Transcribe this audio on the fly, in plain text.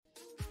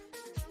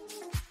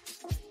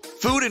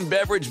Food and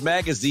Beverage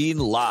Magazine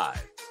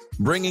Live,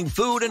 bringing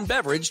food and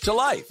beverage to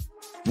life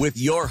with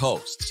your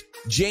hosts,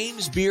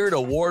 James Beard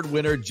Award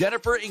winner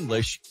Jennifer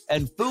English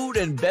and Food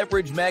and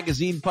Beverage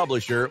Magazine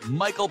publisher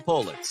Michael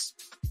Politz.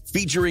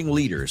 Featuring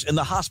leaders in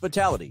the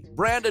hospitality,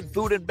 branded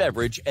food and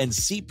beverage, and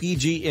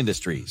CPG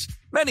industries,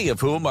 many of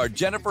whom are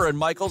Jennifer and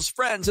Michael's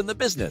friends in the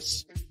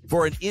business,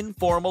 for an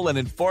informal and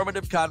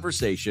informative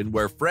conversation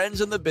where friends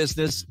in the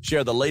business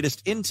share the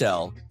latest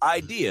intel,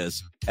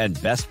 ideas,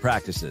 and best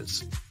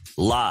practices.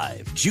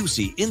 Live,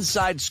 juicy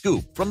inside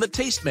scoop from the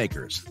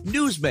tastemakers,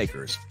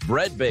 newsmakers,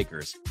 bread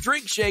bakers,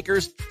 drink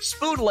shakers,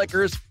 spoon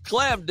lickers,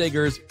 clam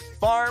diggers,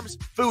 farms,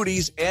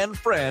 foodies, and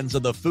friends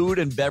of the food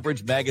and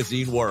beverage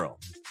magazine world.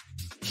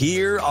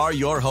 Here are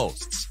your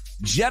hosts,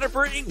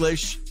 Jennifer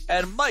English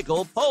and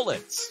Michael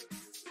Politz.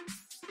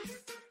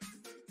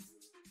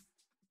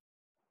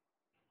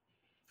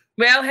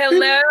 Well,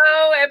 hello,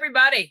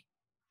 everybody.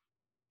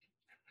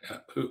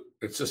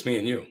 It's just me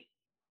and you.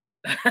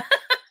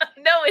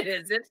 No, it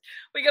isn't.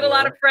 We got a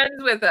lot of friends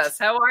with us.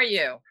 How are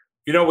you?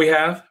 You know, we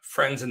have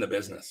friends in the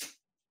business.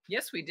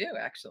 Yes, we do,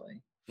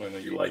 actually. I know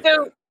you like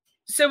that.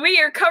 So we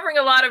are covering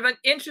a lot of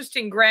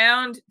interesting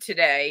ground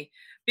today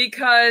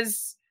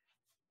because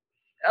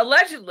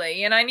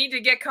allegedly, and I need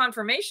to get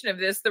confirmation of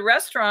this, the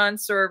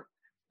restaurants are,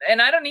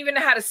 and I don't even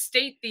know how to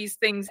state these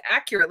things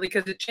accurately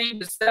because it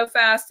changes so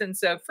fast and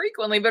so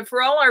frequently, but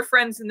for all our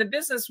friends in the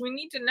business, we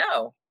need to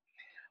know.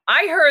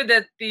 I heard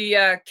that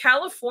the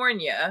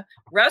California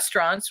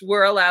restaurants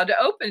were allowed to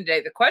open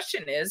today. The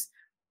question is,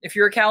 if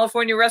you're a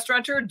California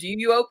restaurateur, do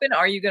you open?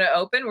 Are you going to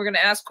open? We're going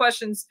to ask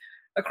questions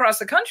across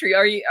the country.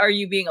 Are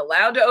you being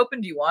allowed to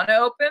open? Do you want to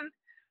open?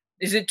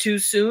 Is it too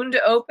soon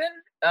to open?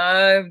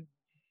 I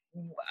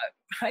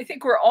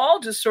think we're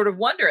all just sort of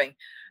wondering.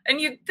 And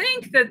you'd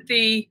think that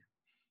the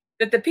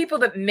people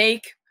that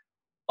make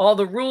all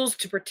the rules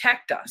to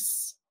protect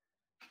us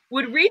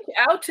would reach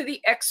out to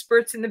the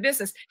experts in the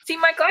business. See,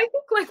 Michael, I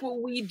think like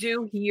what we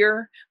do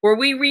here, where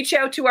we reach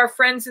out to our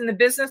friends in the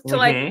business to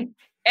like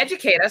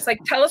educate us, like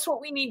tell us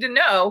what we need to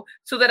know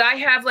so that I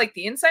have like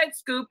the inside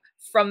scoop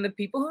from the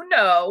people who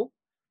know,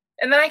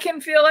 and then I can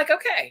feel like,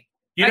 okay.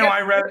 You know,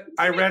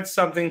 I read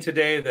something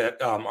today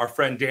that our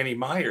friend Danny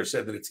Meyer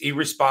said that it's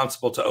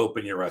irresponsible to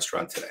open your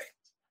restaurant today.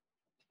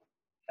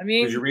 I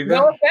mean, did you read that?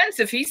 No offense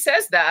if he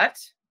says that.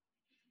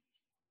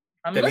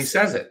 Then he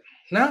says it.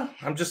 No,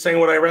 I'm just saying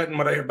what I read and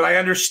what I heard. But I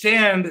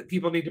understand that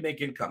people need to make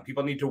income.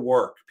 People need to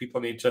work. People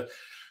need to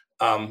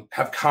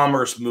have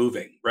commerce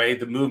moving, right?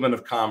 The movement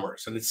of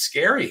commerce. And it's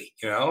scary,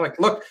 you know? Like,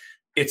 look,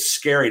 it's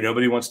scary.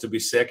 Nobody wants to be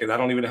sick. And I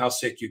don't even know how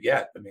sick you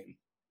get. I mean,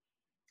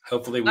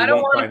 hopefully we won't find out.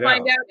 I don't want to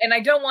find out. And I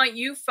don't want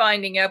you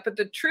finding out. But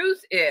the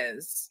truth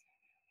is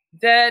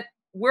that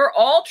we're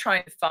all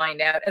trying to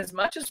find out as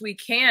much as we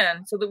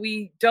can so that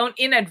we don't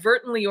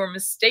inadvertently or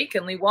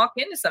mistakenly walk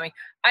into something.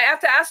 I have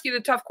to ask you the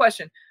tough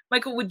question.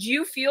 Michael, would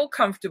you feel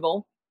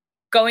comfortable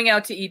going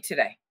out to eat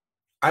today?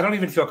 I don't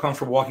even feel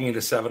comfortable walking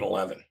into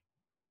 7-Eleven.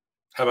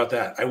 How about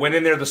that? I went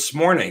in there this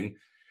morning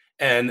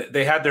and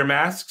they had their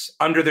masks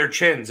under their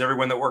chins,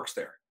 everyone that works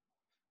there.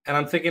 And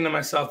I'm thinking to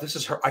myself, this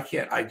is her.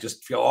 I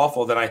just feel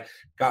awful. Then I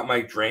got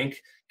my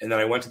drink and then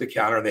I went to the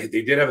counter and they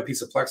did have a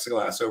piece of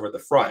plexiglass over the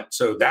front.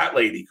 So that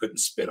lady couldn't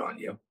spit on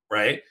you,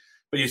 right?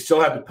 But you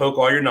still had to poke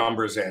all your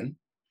numbers in,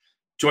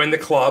 join the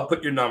club,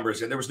 put your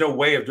numbers in. There was no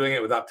way of doing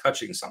it without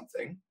touching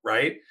something,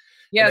 right?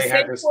 Yeah,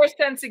 save 4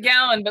 cents a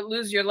gallon, but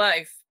lose your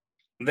life.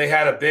 They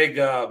had a big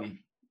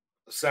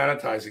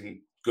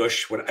sanitizing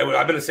gush. I'm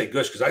going to say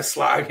gush because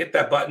I hit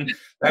that button.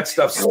 That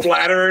stuff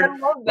splattered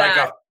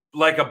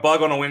like a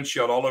bug on a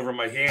windshield all over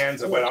my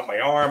hands. It went out my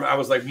arm. I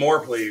was like, more,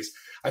 please.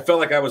 I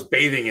felt like I was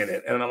bathing in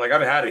it. And I'm like,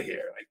 I'm out of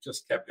here. I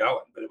just kept going.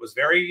 But it was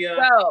very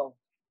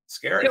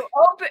scary.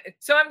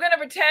 So I'm going to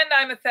pretend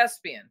I'm a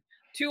thespian.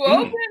 To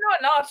open or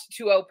not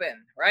to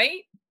open,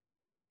 right?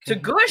 To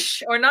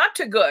gush or not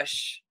to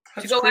gush.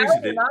 That's to go crazy,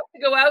 out or not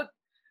to go out.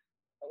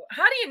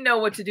 How do you know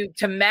what to do?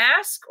 To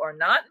mask or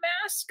not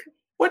mask?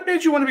 What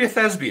made you want to be a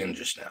thespian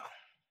just now?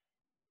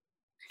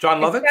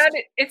 John Lovitz?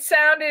 It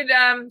sounded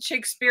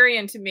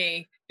Shakespearean to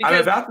me.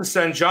 I'm about to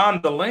send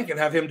John the link and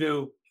have him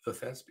do the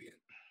thespian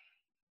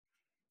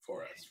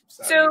for us.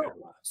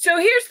 So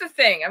here's the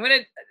thing.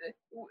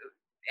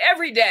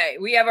 Every day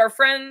we have our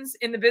friends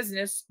in the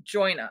business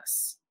join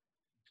us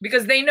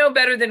because they know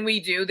better than we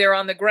do. They're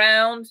on the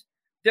ground.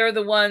 They're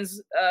the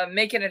ones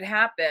making it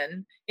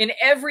happen in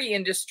every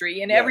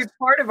industry, in every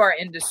part of our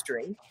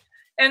industry.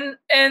 And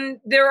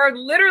there are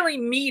literally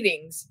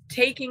meetings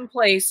taking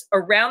place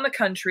around the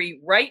country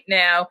right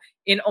now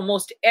in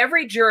almost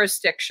every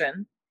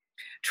jurisdiction,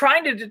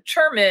 trying to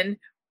determine,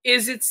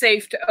 is it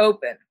safe to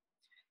open?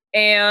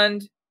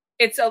 And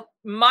it's a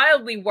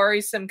mildly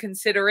worrisome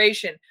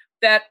consideration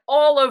that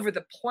all over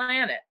the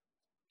planet,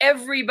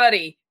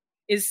 everybody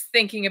is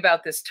thinking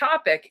about this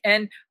topic.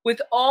 And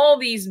with all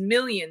these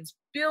millions,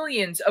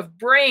 billions of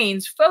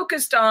brains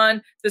focused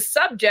on the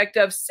subject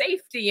of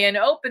safety and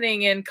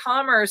opening and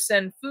commerce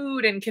and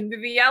food and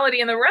conviviality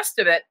and the rest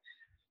of it,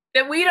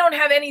 that we don't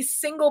have any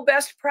single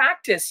best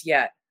practice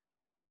yet.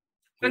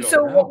 And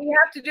so what we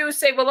have to do is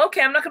say, well,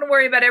 okay, I'm not going to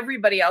worry about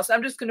everybody else.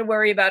 I'm just going to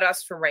worry about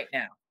us for right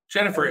now.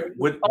 Jennifer,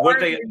 would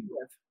they,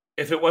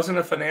 if it wasn't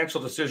a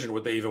financial decision,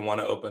 would they even want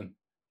to open?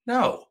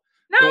 No.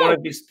 They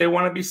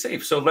want to be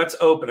safe. So let's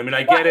open. I mean,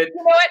 I get it. You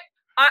know what?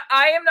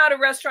 I am not a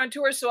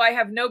restaurateur, so I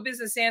have no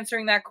business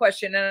answering that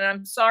question. And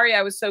I'm sorry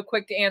I was so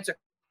quick to answer.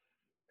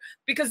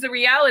 Because the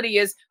reality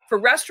is, for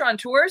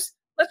restaurateurs,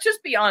 let's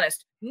just be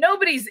honest.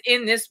 Nobody's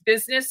in this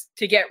business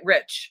to get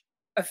rich.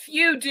 A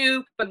few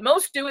do, but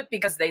most do it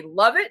because they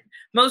love it.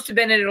 Most have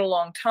been in it a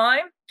long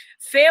time.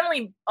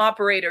 Family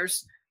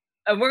operators,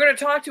 and we're going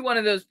to talk to one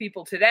of those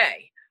people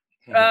today,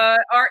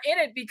 are in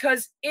it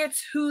because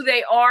it's who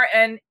they are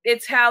and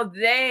it's how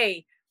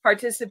they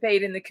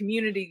participate in the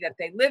community that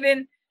they live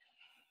in.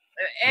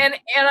 And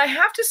I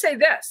have to say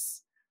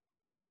this,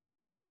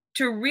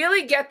 to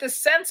really get the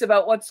sense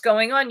about what's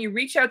going on, you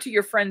reach out to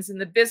your friends in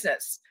the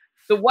business.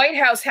 The White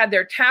House had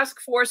their task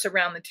force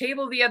around the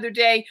table the other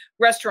day.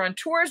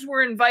 Restaurateurs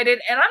were invited,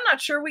 and I'm not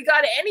sure we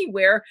got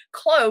anywhere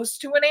close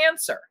to an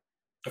answer.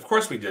 Of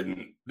course we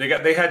didn't.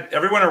 They had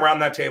everyone around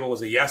that table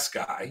was a yes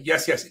guy.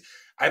 Yes.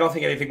 I don't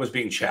think anything was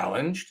being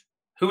challenged.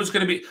 Who was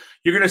going to be?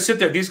 You're going to sit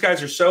there. These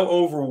guys are so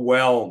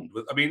overwhelmed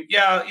with. I mean,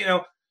 yeah,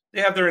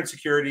 they have their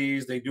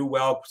insecurities. They do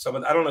well.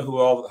 I don't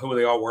know who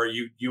they all were.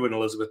 You and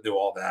Elizabeth knew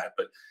all that,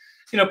 but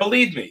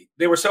believe me,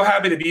 they were so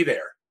happy to be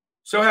there.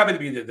 So happy to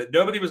be there that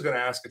nobody was going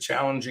to ask a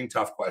challenging,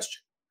 tough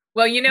question.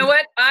 Well, you know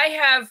what? I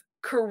have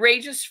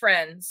courageous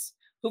friends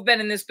who've been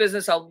in this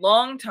business a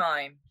long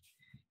time,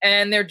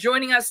 and they're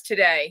joining us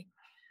today.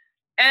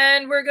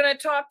 And we're going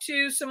to talk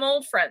to some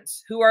old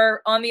friends who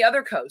are on the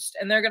other coast,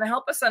 and they're going to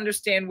help us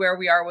understand where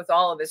we are with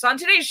all of this. On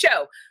today's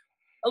show,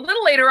 a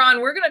little later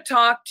on, we're going to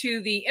talk to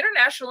the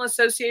International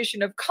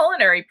Association of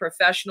Culinary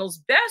Professionals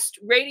Best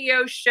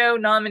Radio Show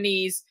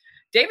nominees,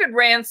 David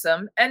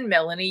Ransom and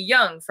Melanie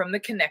Young from the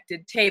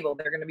Connected Table.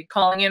 They're going to be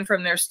calling in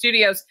from their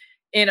studios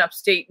in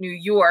upstate New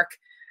York,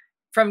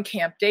 from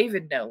Camp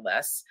David, no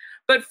less.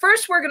 But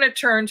first, we're going to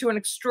turn to an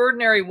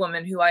extraordinary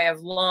woman who I have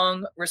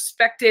long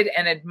respected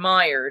and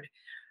admired.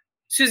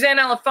 Suzanne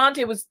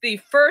Elefante was the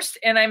first,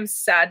 and I'm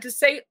sad to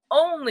say,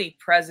 only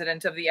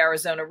president of the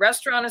Arizona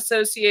Restaurant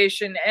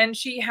Association, and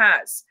she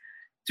has,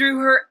 through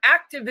her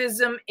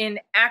activism in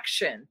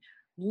action,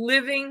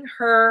 living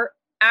her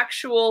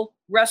actual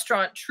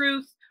restaurant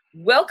truth,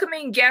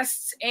 welcoming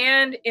guests,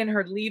 and in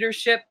her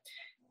leadership,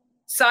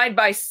 side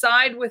by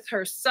side with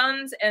her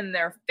sons and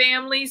their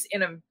families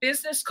in a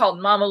business called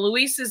Mama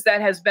Louisa's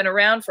that has been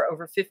around for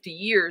over 50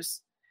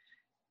 years.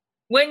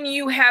 When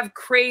you have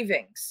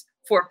cravings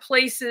for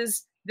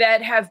places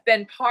that have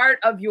been part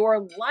of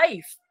your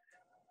life,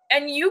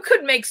 and you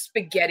could make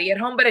spaghetti at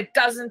home, but it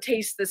doesn't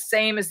taste the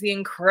same as the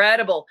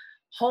incredible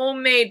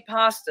homemade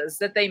pastas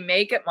that they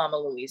make at Mama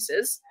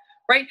Louisa's,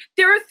 right?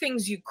 There are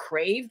things you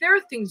crave. There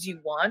are things you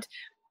want,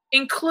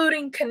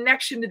 including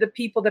connection to the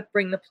people that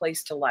bring the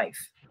place to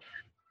life.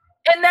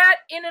 And that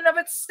in and of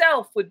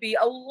itself would be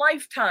a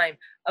lifetime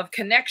of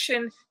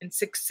connection and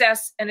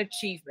success and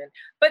achievement.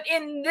 But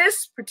in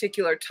this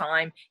particular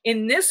time,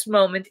 in this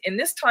moment, in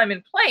this time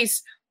and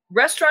place,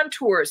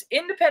 restaurateurs,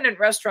 independent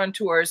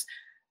restaurateurs,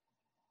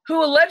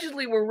 who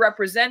allegedly were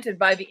represented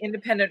by the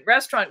Independent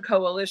Restaurant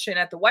Coalition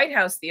at the White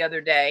House the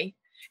other day,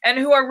 and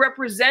who are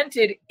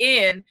represented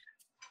in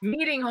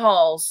meeting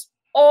halls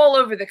all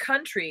over the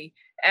country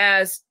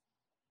as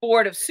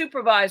board of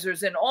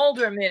supervisors and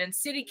aldermen and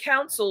city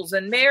councils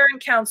and mayor and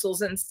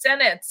councils and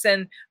senates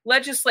and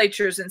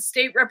legislatures and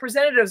state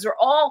representatives are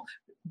all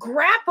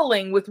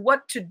grappling with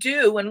what to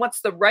do and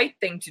what's the right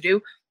thing to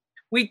do.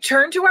 We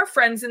turn to our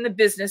friends in the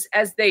business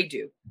as they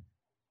do,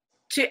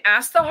 to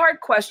ask the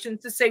hard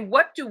questions, to say,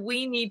 what do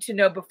we need to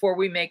know before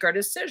we make our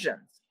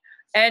decisions?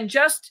 And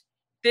just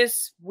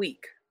this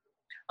week,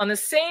 on the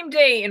same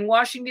day in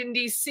Washington,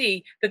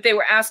 D.C., that they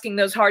were asking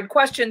those hard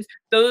questions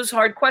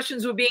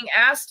were being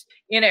asked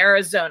in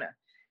Arizona.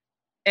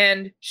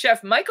 And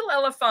Chef Michael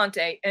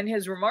Elefante and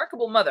his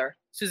remarkable mother,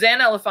 Suzanne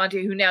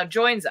Elefante, who now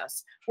joins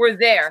us, were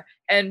there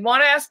and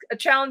want to ask a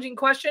challenging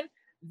question.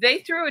 They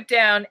threw it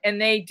down, and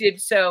they did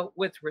so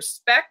with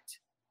respect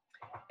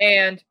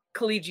and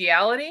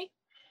collegiality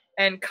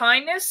and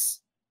kindness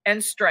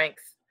and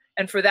strength.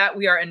 And for that,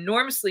 we are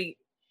enormously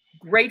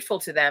grateful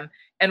to them.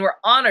 And we're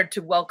honored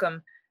to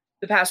welcome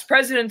the past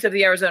president of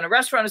the Arizona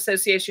Restaurant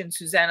Association,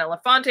 Suzanne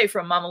Elefante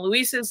from Mama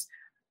Louisa's,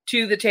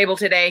 to the table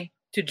today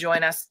to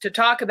join us to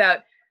talk about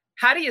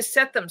how do you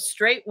set them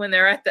straight when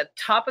they're at the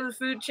top of the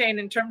food chain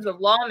in terms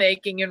of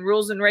lawmaking and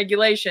rules and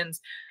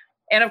regulations.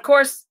 And of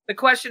course, the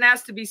question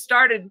has to be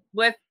started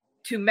with,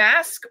 to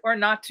mask or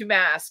not to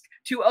mask,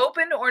 to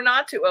open or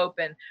not to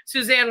open.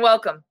 Suzanne,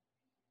 welcome.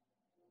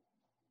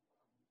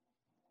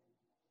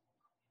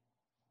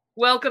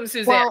 Welcome,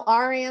 Suzanne. Well,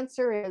 our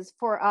answer is,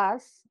 for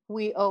us,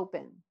 we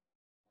open.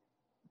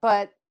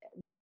 But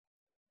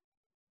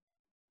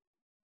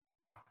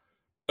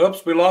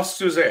oops, we lost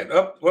Suzanne.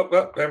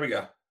 Oh, there we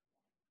go.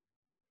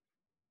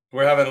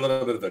 We're having a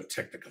little bit of a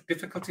technical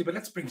difficulty, but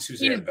let's bring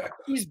Suzanne back.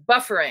 She's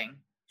buffering.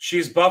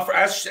 She's buffer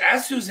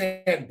as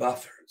Suzanne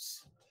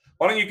buffers.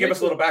 Why don't you give us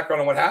a little background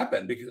on what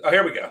happened? Because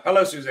here we go.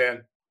 Hello,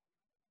 Suzanne.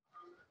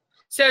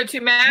 So to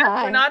mask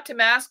Hi. or not to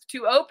mask,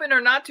 to open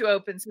or not to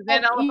open.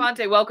 Suzanne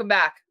Elefante, welcome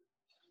back.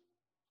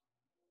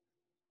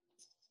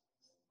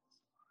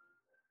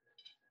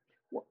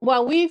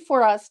 Well, we,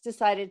 for us,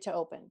 decided to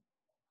open.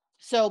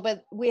 So,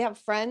 but we have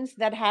friends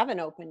that haven't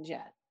opened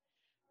yet.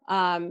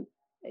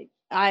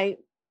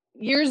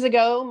 Years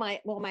ago,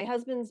 my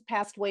husband's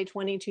passed away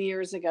 22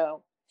 years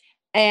ago.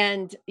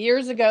 And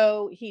years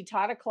ago, he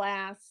taught a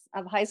class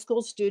of high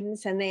school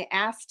students, and they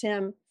asked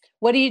him,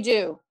 what do you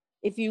do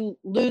if you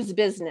lose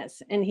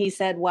business? And he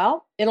said,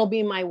 well, it'll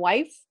be my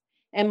wife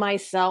and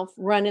myself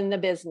running the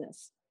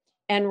business.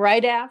 And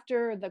right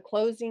after the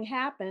closing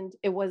happened,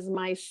 it was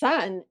my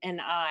son and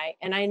I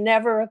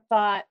never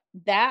thought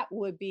that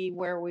would be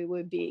where we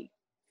would be.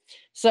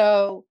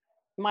 So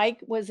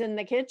Mike was in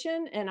the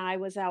kitchen and I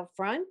was out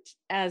front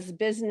as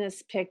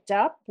business picked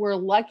up. We're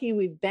lucky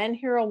we've been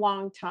here a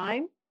long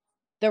time.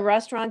 The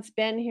restaurant's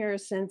been here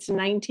since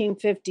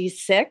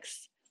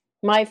 1956.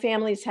 My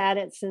family's had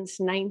it since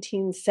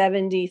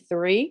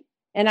 1973,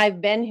 and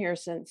I've been here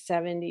since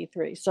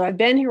 73. So I've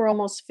been here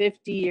almost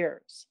 50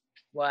 years.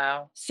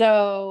 Wow.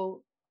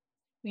 So,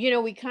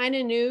 we kind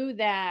of knew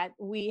that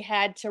we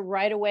had to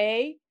right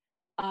away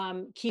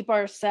keep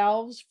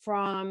ourselves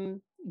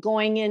from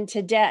going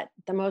into debt.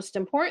 The most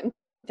important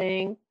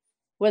thing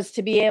was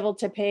to be able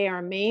to pay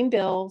our main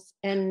bills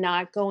and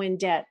not go in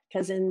debt.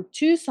 Because in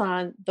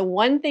Tucson, the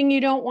one thing you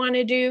don't want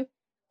to do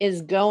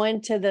is go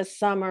into the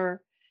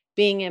summer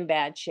being in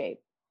bad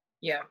shape.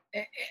 Yeah.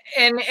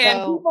 And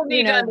so, people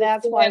need to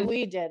that's why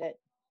we did it.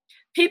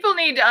 People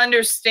need to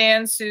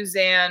understand,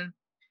 Suzanne,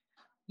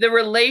 the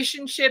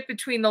relationship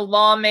between the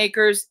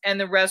lawmakers and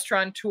the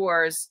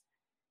restaurateurs.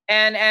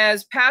 And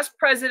as past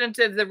president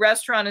of the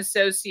Restaurant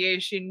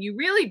Association, you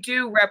really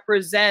do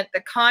represent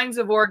the kinds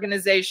of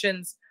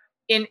organizations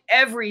in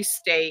every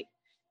state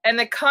and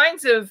the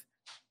kinds of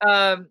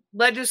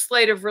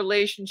legislative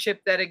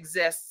relationship that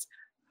exists.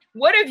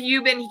 What have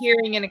you been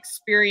hearing and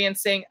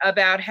experiencing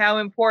about how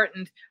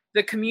important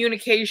the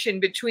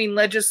communication between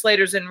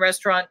legislators and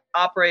restaurant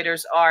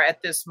operators are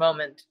at this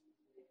moment?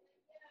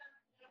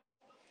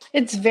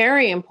 It's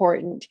very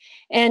important.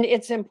 And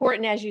it's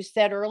important, as you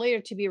said earlier,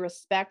 to be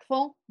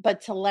respectful,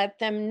 but to let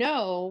them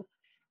know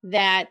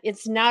that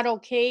it's not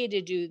okay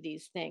to do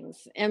these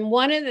things. And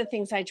one of the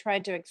things I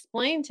tried to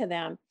explain to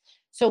them,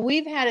 so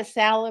we've had a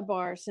salad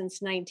bar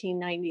since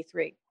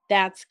 1993.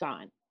 That's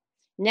gone.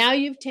 Now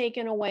you've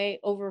taken away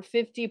over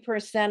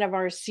 50% of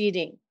our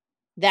seating.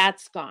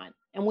 That's gone.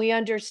 And we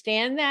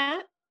understand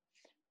that.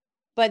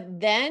 But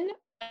then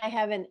I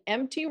have an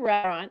empty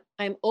restaurant.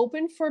 I'm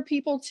open for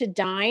people to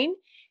dine.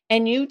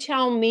 And you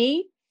tell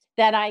me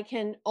that I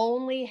can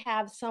only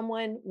have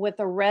someone with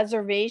a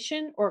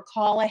reservation or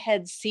call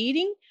ahead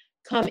seating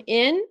come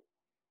in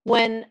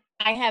when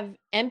I have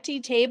empty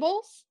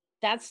tables.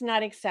 That's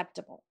not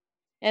acceptable.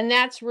 And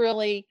that's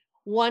really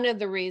one of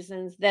the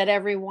reasons that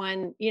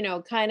everyone,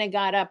 kind of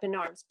got up in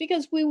arms,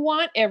 because we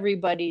want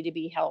everybody to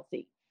be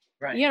healthy.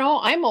 Right.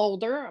 I'm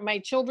older. My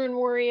children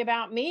worry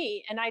about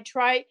me, and I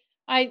try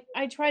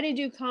to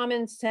do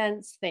common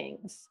sense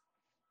things.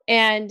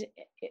 And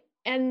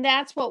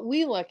that's what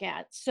we look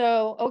at.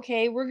 So,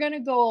 okay, we're going to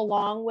go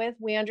along with,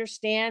 we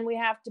understand we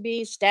have to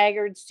be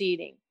staggered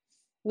seating.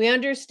 We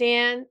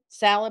understand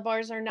salad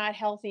bars are not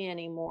healthy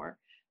anymore.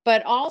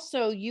 But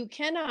also, you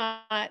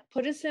cannot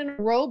put us in a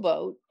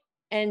rowboat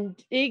and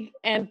dig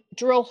and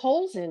drill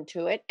holes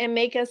into it and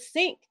make us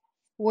sink.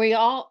 We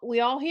all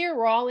here,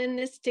 we're all in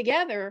this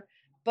together,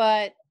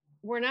 but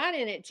we're not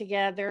in it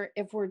together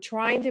if we're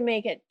trying to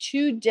make it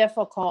too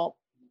difficult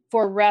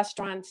for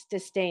restaurants to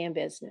stay in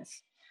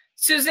business.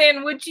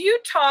 Suzanne, would you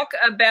talk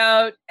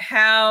about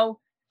how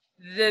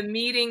the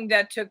meeting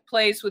that took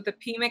place with the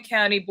Pima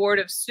County Board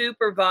of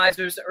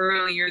Supervisors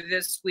earlier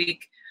this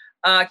week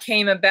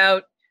came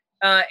about,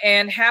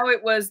 and how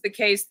it was the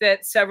case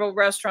that several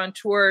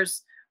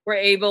restaurateurs were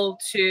able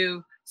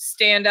to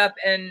stand up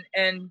and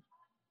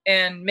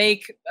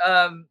make,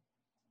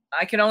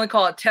 I can only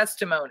call it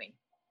testimony?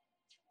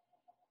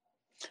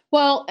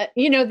 Well,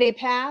 they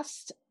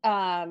passed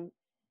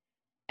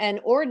an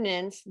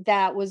ordinance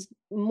that was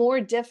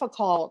more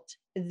difficult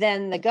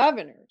than the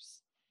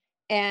governor's.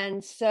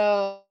 And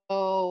so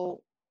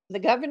the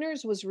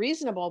governor's was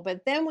reasonable,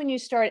 but then when you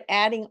start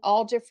adding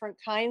all different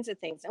kinds of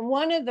things, and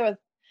one of the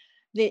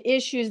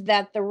issues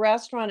that the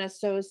Restaurant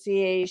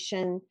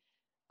Association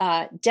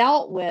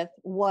dealt with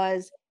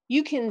was,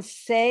 you can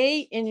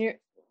say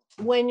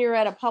when you're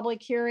at a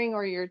public hearing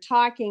or you're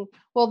talking,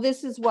 well,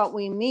 this is what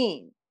we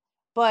mean.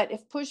 But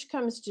if push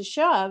comes to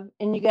shove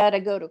and you got to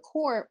go to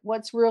court,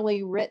 what's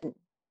really written?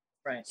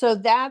 Right. So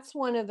that's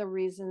one of the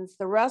reasons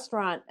the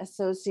Restaurant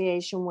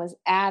Association was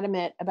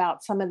adamant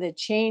about some of the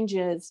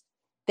changes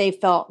they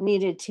felt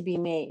needed to be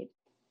made.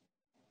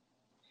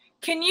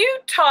 Can you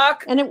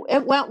talk? And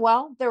it went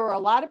well. There were a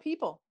lot of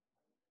people.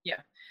 Yeah.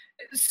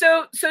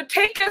 So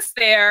take us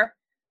there.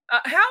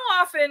 How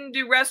often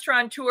do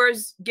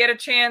restaurateurs get a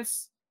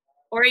chance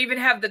or even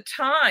have the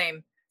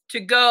time to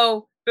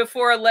go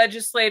before a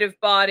legislative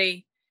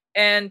body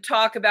and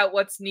talk about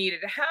what's needed?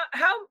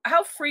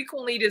 How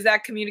frequently does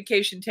that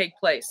communication take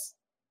place?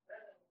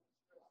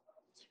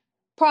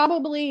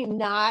 Probably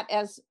not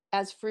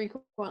as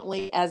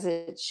frequently as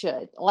it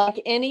should.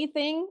 Like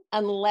anything,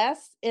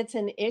 unless it's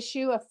an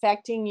issue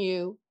affecting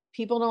you,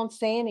 people don't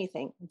say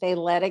anything. They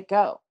let it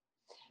go.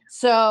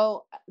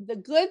 So the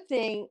good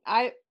thing,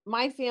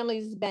 my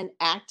family's been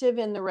active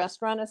in the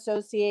Restaurant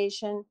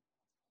Association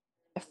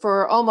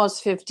for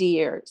almost 50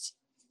 years.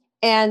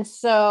 And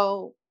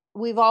so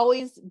we've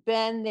always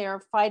been there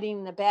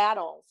fighting the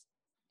battles.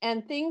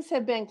 And things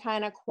have been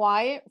kind of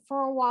quiet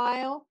for a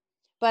while,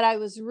 but I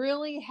was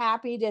really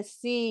happy to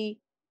see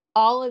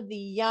all of the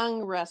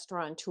young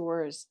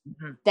restaurateurs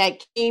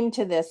that came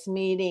to this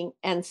meeting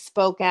and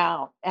spoke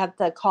out at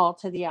the call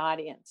to the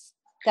audience.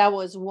 That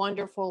was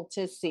wonderful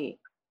to see.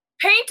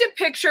 Paint a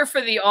picture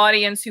for the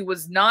audience who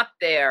was not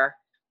there.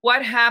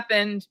 What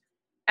happened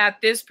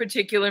at this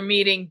particular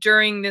meeting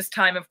during this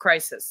time of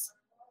crisis?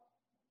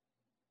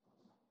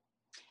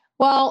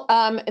 Well,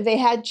 they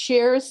had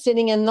chairs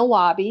sitting in the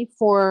lobby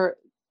for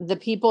the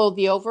people,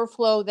 the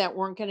overflow that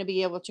weren't going to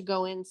be able to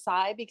go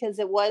inside because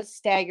it was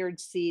staggered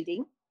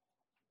seating.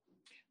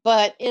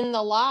 But in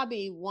the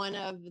lobby, one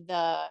of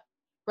the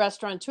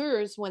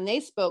restaurateurs, when they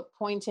spoke,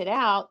 pointed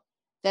out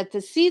that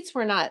the seats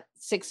were not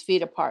 6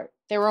 feet apart.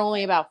 They were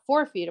only about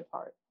 4 feet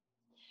apart.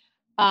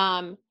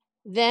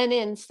 Then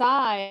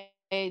inside,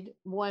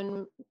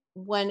 when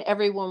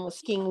everyone was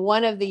skiing,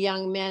 one of the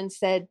young men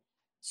said,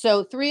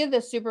 so 3 of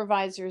the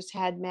supervisors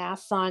had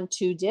masks on,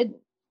 2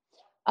 didn't.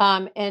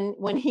 And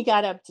when he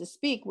got up to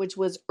speak, which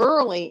was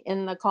early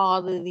in the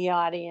call to the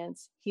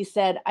audience, he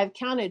said, I've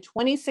counted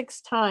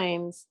 26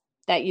 times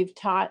that you've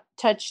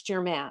touched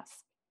your mask.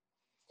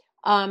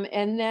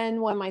 And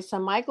then when my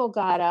son Michael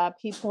got up,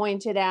 he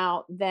pointed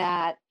out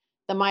that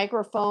the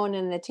microphone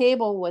and the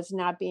table was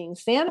not being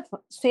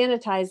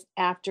sanitized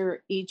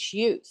after each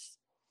use.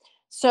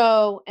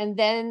 So, and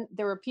then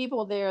there were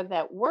people there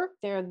that worked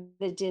there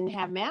that didn't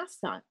have masks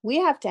on. We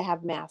have to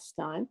have masks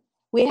on.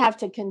 We have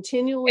to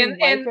continually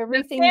wipe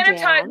everything down.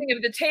 The sanitizing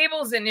of the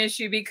table is an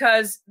issue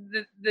because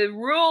the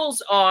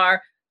rules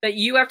are that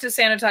you have to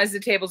sanitize the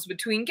tables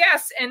between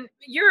guests, and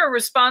you're a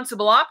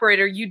responsible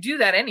operator. You do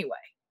that anyway.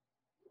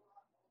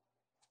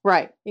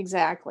 Right,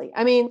 exactly.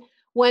 I mean,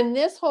 when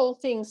this whole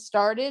thing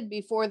started,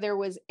 before there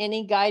was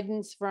any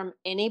guidance from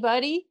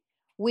anybody,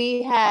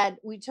 we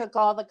took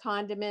all the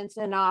condiments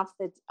and off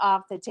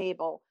the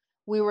table.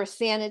 We were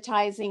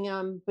sanitizing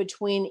them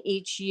between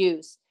each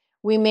use.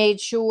 We made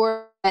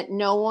sure that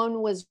no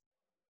one was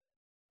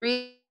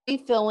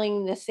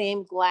refilling the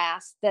same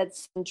glass that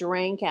some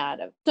drank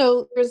out of.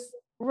 So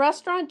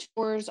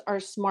restaurateurs are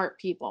smart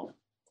people.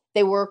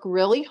 They work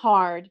really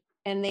hard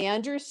and they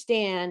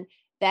understand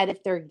that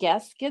if their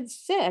guests get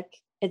sick,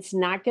 it's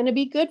not going to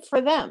be good for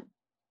them.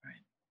 Right.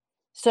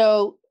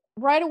 So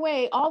right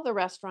away, all the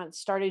restaurants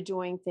started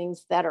doing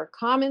things that are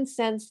common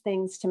sense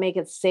things to make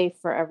it safe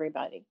for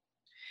everybody.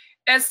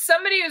 As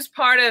somebody who's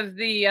part of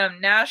the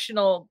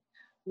national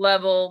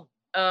level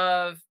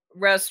of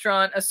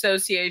Restaurant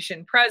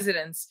Association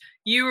presidents,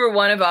 you were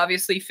one of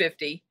obviously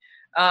 50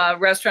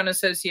 Restaurant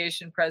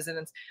Association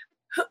presidents.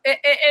 And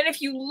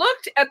if you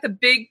looked at the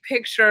big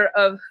picture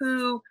of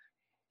who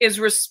is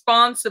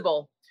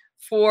responsible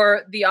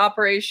for the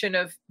operation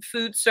of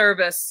food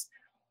service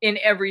in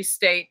every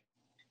state,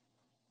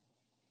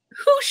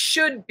 who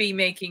should be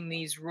making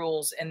these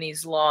rules and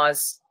these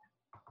laws?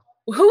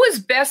 Who is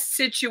best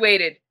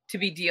situated to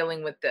be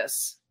dealing with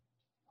this?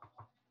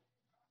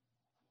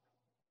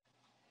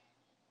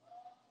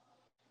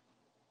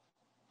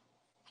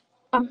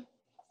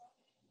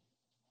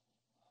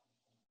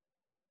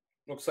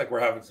 Looks like we're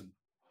having some.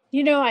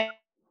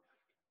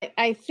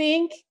 I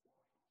think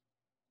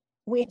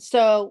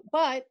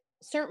but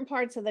certain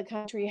parts of the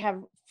country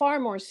have far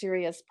more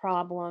serious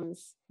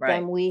problems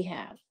than we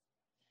have.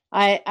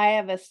 I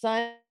have a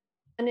son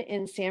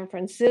in San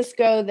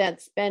Francisco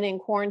that's been in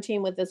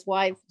quarantine with his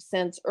wife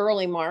since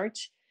early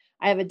March.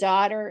 I have a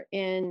daughter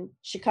in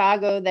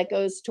Chicago that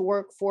goes to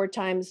work 4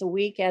 times a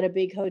week at a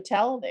big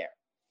hotel there.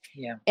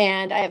 Yeah.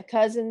 And I have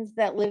cousins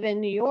that live in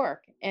New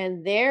York,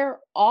 and they're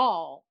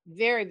all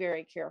very,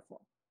 very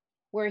careful.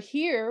 Where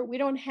here, we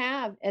don't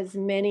have as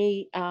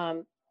many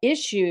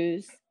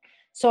issues.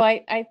 So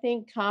I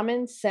think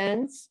common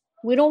sense,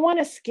 we don't want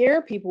to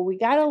scare people. We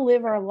got to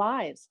live our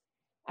lives.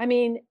 I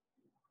mean,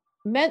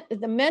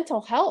 the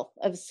mental health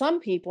of some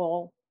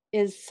people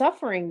is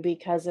suffering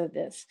because of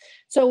this.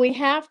 So we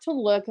have to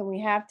look and we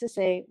have to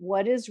say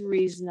what is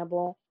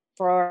reasonable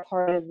for our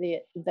part of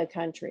the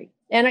country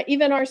and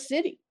even our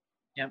city.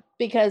 Yep.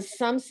 Because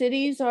some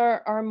cities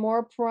are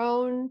more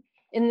prone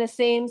in the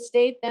same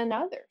state than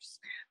others.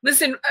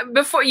 Listen,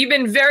 before you've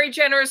been very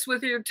generous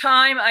with your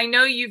time. I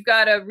know you've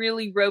got a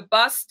really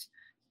robust,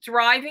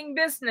 thriving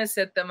business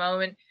at the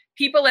moment.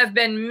 People have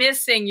been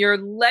missing your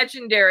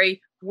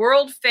legendary,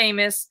 world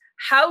famous,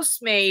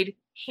 house-made,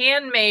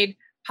 handmade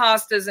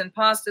pastas and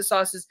pasta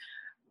sauces,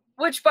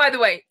 which, by the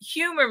way,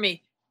 humor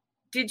me.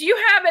 did you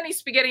have any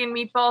spaghetti and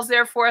meatballs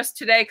there for us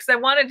today? Because I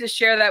wanted to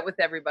share that with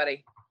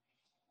everybody.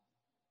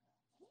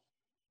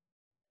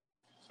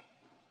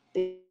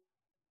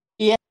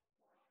 Yeah.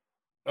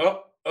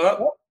 Oh.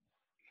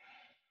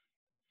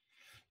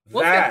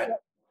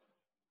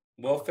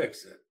 We'll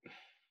fix it.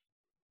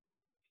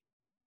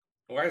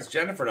 Why is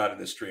Jennifer not in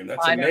the stream?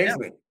 That's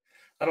amazing.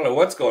 I don't know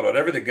what's going on.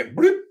 Everything get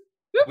bloop.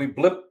 We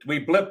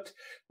blipped.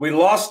 We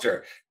lost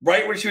her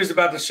right when she was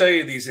about to show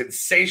you these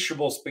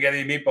insatiable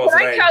spaghetti meatballs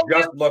that I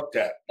just looked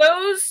at.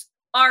 Those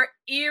are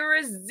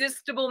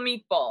irresistible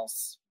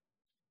meatballs.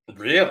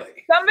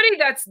 Really? Somebody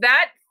that's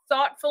that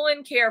thoughtful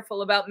and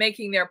careful about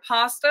making their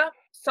pasta,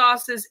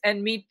 sauces,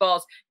 and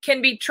meatballs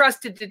can be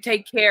trusted to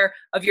take care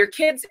of your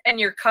kids and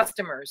your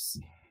customers.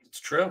 It's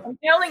true. I'm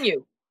telling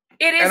you,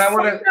 it is. And I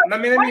want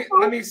to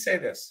let me say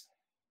this.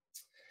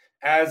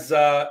 As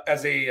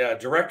a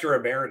director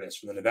emeritus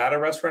for the Nevada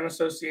Restaurant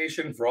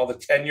Association, for all the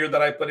tenure that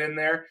I put in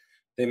there,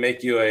 they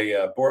make you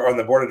on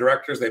the board of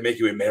directors. They make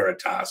you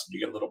emeritus, and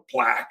you get a little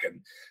plaque, and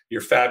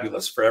you're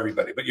fabulous for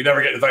everybody. But you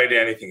never get invited to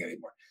anything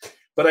anymore.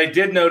 But I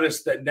did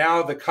notice that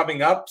now the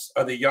coming ups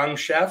are the young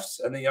chefs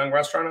and the young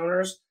restaurant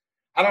owners.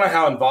 I don't know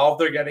how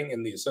involved they're getting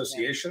in the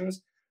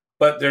associations,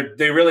 but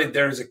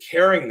there's a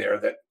caring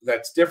there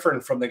that's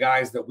different from the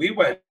guys that we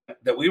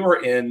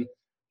were in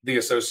the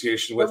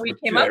association with. We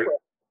came up with.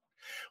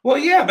 Well,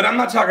 yeah, but I'm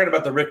not talking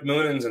about the Rick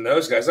Moonins and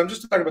those guys. I'm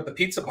just talking about the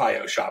Pizza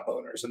Pio shop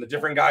owners and the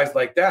different guys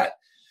like that.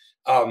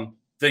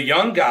 The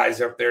young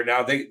guys up there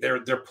now,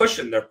 they're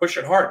pushing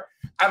hard.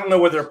 I don't know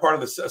whether they're part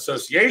of the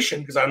association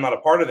because I'm not a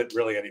part of it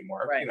really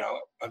anymore. Right. You know,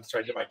 I'm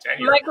trying to do my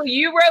tenure. Michael,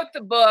 you wrote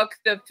the book,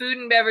 The Food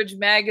and Beverage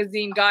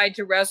Magazine Guide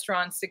to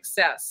Restaurant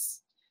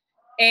Success.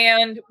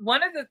 And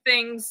one of the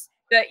things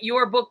that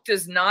your book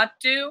does not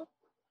do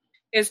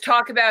is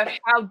talk about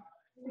how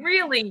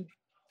really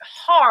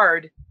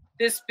hard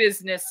this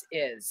business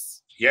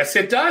is. Yes,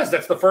 it does.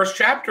 That's the first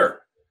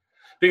chapter.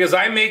 Because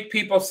I make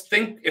people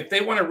think if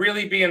they want to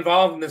really be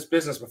involved in this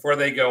business before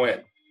they go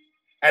in.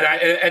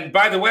 And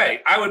by the way,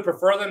 I would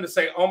prefer them to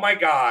say, oh my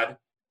God,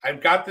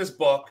 I've got this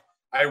book.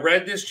 I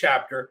read this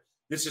chapter.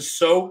 This is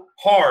so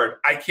hard.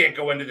 I can't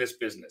go into this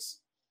business.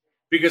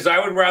 Because I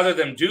would rather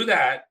them do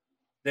that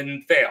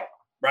than fail,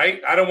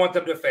 right? I don't want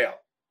them to fail.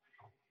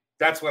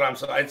 That's what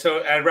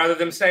so I'd rather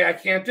them say, I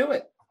can't do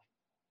it.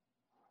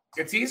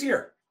 It's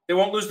easier. They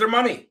won't lose their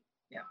money.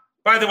 Yeah.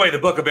 By the way, the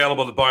book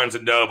available at Barnes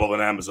 & Noble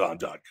and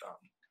Amazon.com.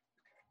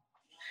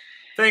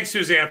 Thanks,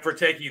 Suzanne, for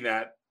taking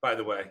that, by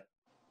the way.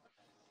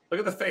 Look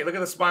at the face. Look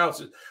at the smile.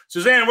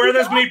 Suzanne, where are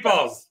those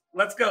meatballs?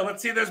 Let's go.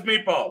 Let's see those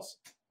meatballs.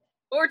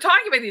 Well, we're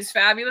talking about these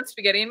fabulous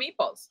spaghetti and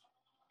meatballs.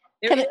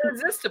 They're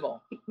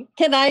irresistible.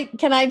 Can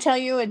I tell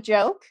you a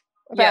joke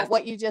about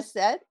what you just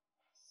said?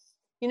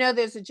 You know,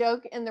 there's a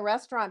joke in the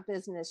restaurant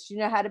business. You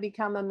know how to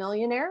become a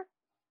millionaire?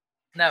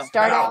 No.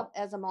 Start out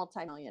as a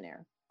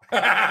multimillionaire.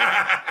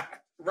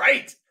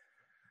 Right.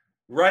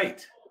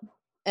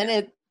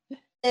 And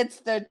it's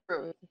the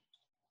truth.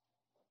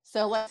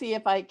 So let's see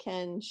if I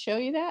can show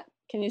you that.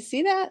 Can you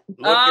see that?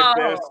 Look at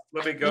this.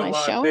 Let me go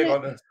live big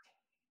on this.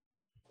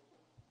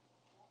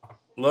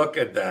 Look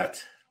at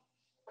that.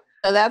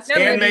 So that's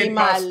going to be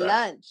my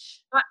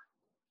lunch.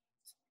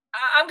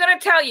 I'm going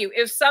to tell you,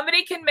 if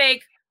somebody can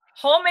make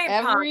homemade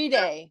every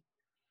day,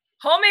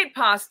 homemade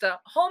pasta,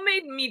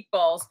 homemade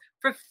meatballs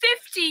for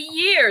 50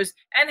 years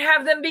and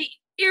have them be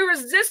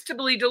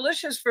irresistibly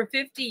delicious for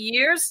 50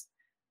 years,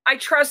 I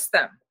trust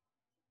them.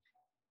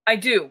 I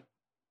do.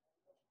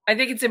 I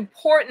think it's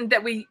important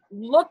that we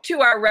look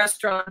to our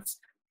restaurants.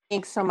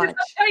 Thanks so much. I'll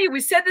tell you,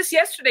 we said this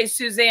yesterday,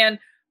 Suzanne.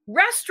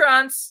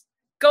 Restaurants,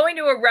 going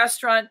to a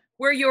restaurant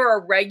where you're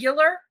a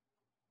regular,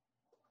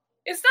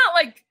 it's not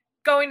like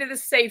going to the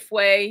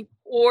Safeway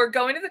or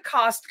going to the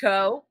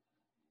Costco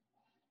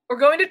or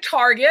going to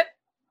Target.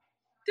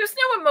 There's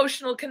no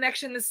emotional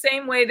connection the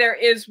same way there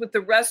is with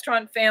the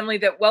restaurant family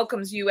that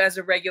welcomes you as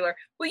a regular.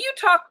 Will you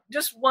talk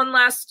just one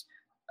last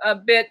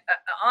bit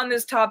on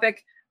this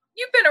topic?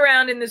 You've been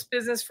around in this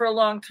business for a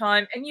long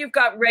time, and you've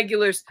got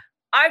regulars.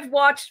 I've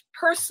watched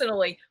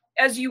personally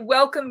as you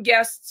welcome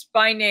guests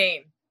by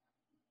name.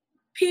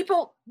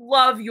 People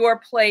love your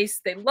place.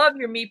 They love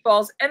your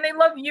meatballs, and they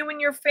love you and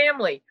your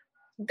family.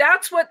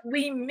 That's what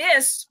we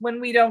miss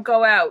when we don't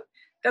go out.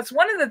 That's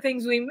one of the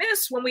things we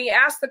miss when we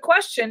ask the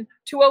question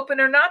to open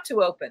or not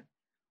to open.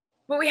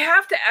 But we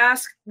have to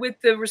ask with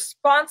the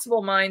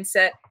responsible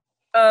mindset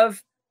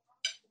of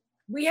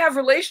we have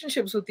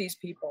relationships with these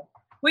people.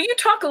 Will you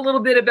talk a little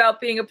bit about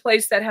being a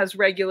place that has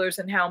regulars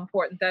and how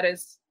important that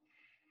is?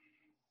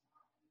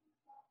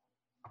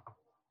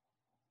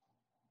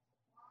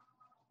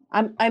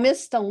 I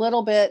missed a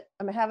little bit.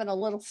 I'm having a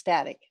little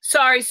static.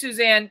 Sorry,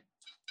 Suzanne.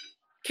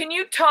 Can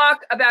you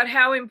talk about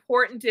how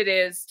important it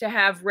is to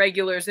have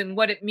regulars and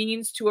what it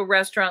means to a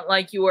restaurant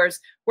like yours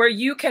where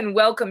you can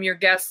welcome your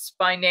guests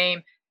by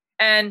name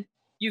and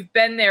you've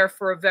been there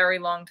for a very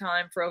long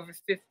time, for over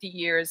 50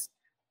 years,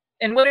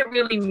 and what it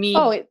really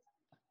means?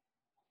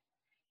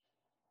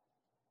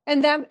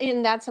 And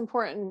that's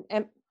important,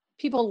 and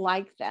people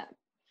like that.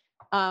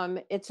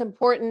 It's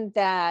important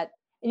that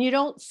and you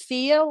don't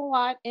see it a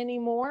lot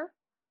anymore.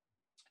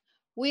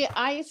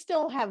 I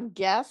still have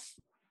guests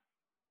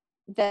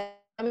that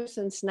have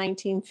since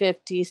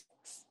 1956.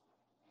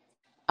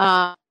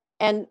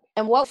 And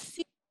what we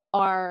see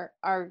are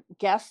our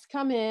guests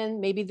come in,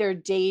 maybe they're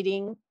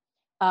dating,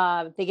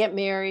 they get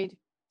married,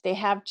 they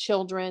have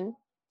children,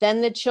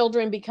 then the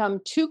children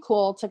become too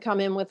cool to come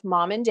in with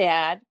mom and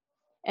dad,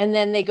 and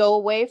then they go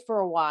away for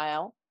a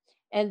while,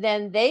 and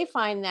then they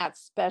find that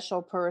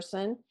special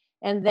person,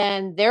 and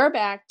then they're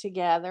back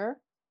together,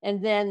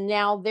 and then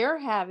now they're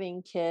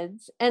having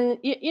kids. And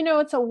you know,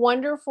 it's a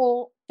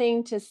wonderful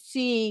thing to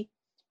see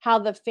how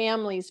the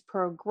families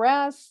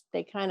progress.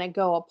 They kind of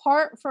go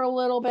apart for a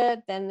little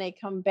bit, then they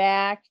come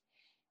back,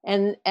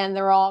 and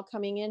they're all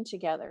coming in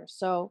together.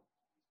 So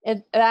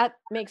that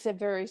makes it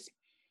very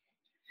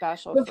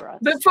special for us.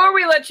 Before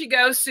we let you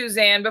go,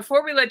 Suzanne,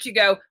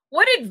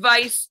 what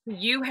advice do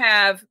you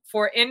have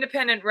for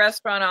independent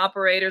restaurant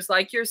operators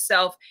like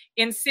yourself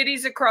in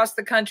cities across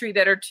the country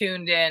that are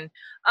tuned in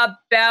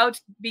about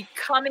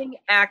becoming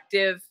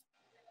active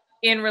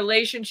in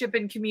relationship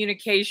and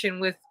communication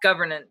with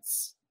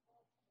governance?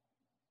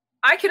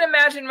 I can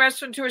imagine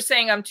restaurateurs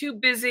saying, I'm too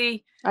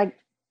busy. I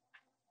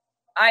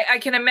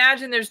can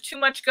imagine there's too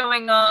much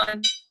going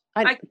on.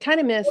 I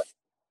kind of miss.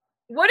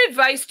 What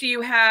advice do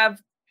you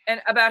have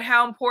about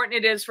how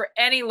important it is for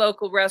any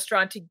local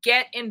restaurant to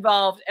get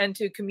involved and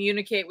to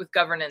communicate with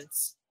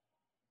governance?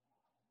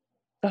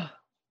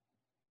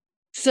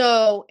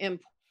 So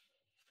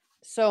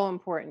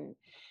important,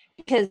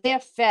 because they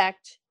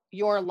affect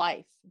your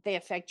life. They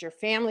affect your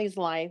family's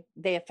life.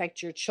 They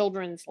affect your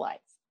children's life.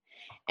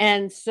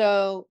 And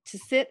so to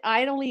sit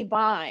idly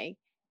by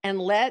and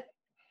let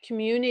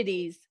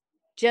communities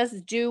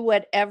just do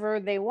whatever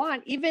they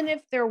want, even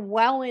if they're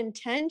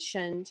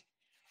well-intentioned,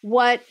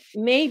 what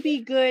may be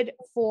good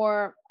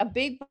for a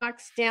big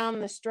box down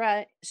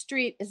the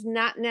street is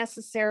not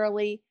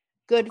necessarily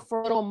good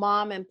for little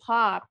mom and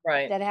pop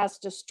that has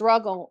to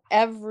struggle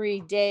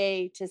every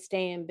day to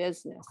stay in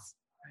business.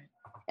 Right.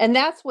 And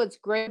that's what's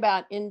great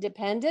about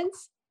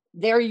independence.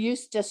 They're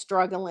used to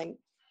struggling.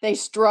 They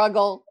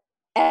struggle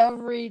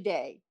every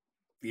day.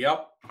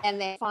 Yep. And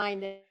they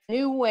find a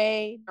new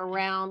way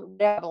around what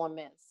the problem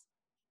is.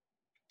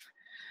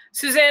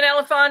 Suzanne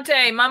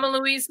Elefante, Mama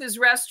Louisa's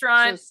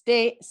restaurant.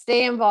 So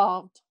stay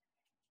involved.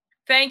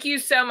 Thank you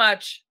so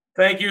much.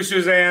 Thank you,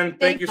 Suzanne.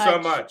 Thank you so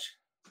much.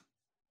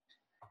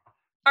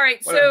 All right.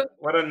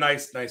 What a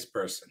nice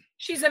person.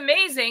 She's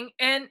amazing.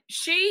 And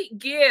she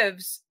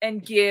gives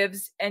and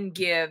gives and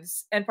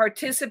gives and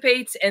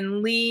participates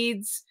and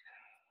leads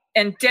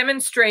and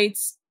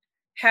demonstrates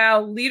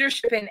how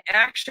leadership in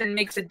action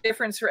makes a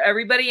difference for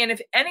everybody. And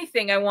if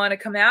anything, I want to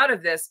come out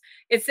of this,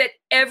 it's that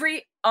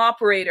every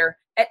operator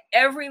at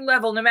every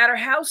level, no matter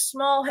how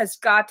small, has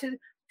got to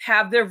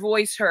have their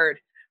voice heard.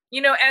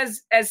 You know,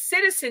 as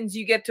citizens,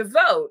 you get to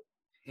vote,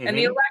 and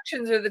the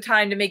elections are the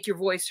time to make your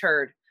voice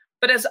heard.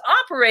 But as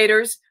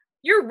operators,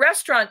 your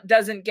restaurant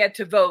doesn't get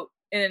to vote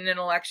in an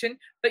election,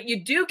 but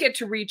you do get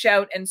to reach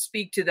out and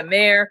speak to the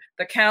mayor,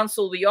 the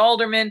council, the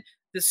aldermen,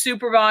 the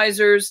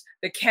supervisors,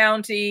 the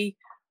county,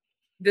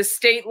 the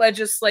state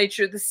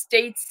legislature, the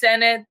state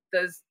senate,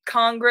 the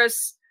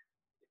Congress,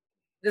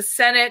 the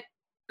Senate,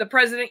 the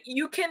president.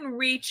 You can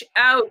reach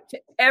out to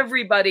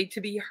everybody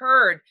to be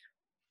heard.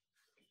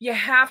 You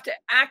have to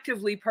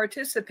actively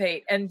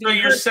participate and be. So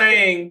you're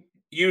saying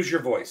use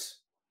your voice.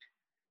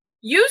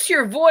 Use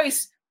your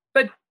voice,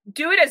 but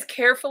do it as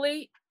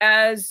carefully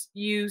as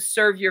you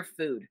serve your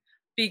food,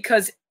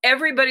 because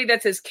everybody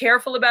that's as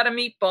careful about a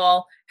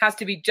meatball has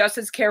to be just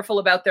as careful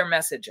about their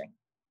messaging.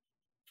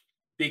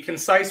 Be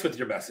concise with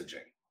your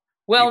messaging.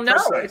 Well,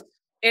 no,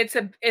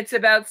 it's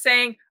about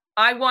saying,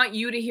 I want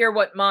you to hear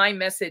what my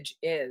message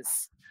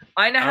is.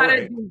 I know how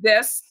to do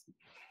this.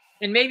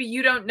 And maybe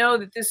you don't know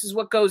that this is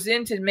what goes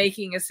into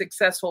making a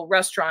successful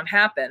restaurant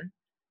happen.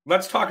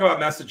 Let's talk about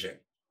messaging.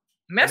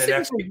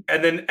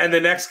 And the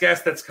next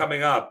guest that's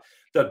coming up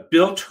that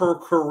built her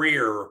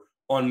career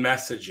on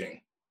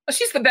messaging. Well,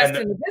 she's the best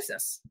in the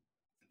business.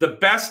 The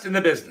best in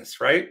the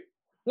business, right?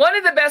 One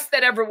of the best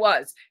that ever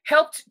was.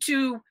 Helped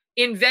to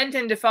invent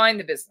and define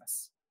the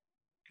business.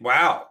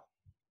 Wow.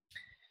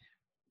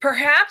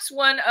 Perhaps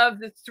one of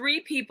the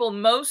 3 people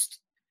most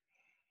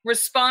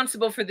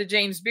responsible for the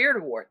James Beard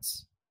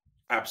Awards.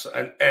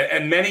 Absolutely.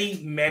 And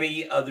many,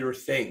 many other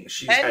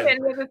things. Many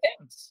other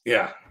things.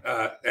 Yeah.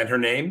 And her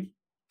name?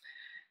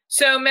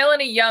 So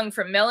Melanie Young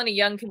from Melanie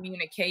Young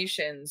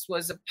Communications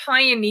was a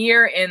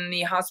pioneer in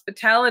the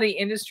hospitality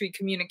industry,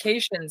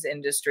 communications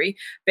industry,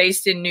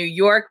 based in New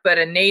York, but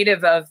a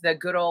native of the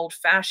good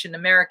old-fashioned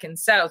American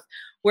South,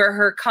 where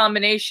her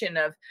combination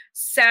of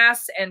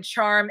sass and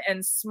charm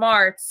and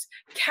smarts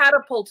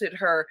catapulted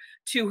her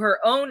to her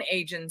own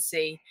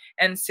agency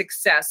and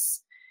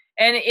success.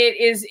 And it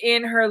is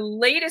in her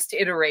latest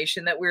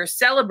iteration that we're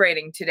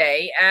celebrating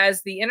today,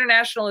 as the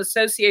International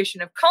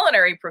Association of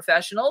Culinary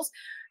Professionals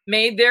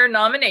made their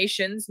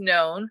nominations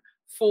known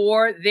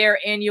for their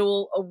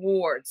annual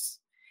awards.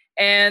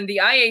 And the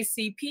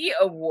IACP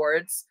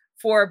Awards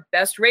for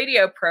Best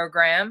Radio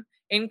Program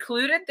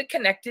included the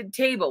Connected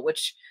Table,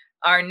 which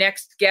our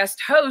next guest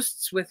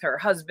hosts with her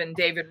husband,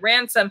 David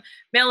Ransom.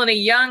 Melanie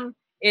Young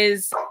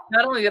is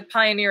not only the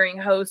pioneering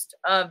host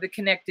of the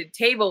Connected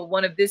Table,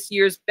 one of this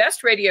year's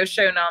best radio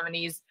show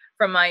nominees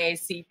from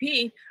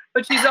IACP,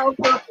 but she's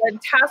also a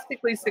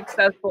fantastically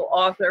successful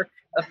author,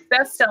 a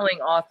best-selling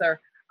author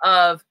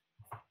of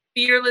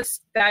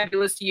Fearless,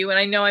 Fabulous You. And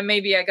I know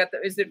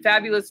is it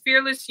Fabulous,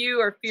 Fearless You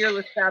or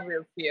Fearless,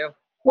 Fabulous You?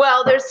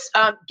 Well, there's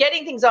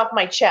Getting Things Off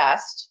My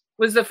Chest.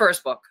 Was the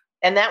first book.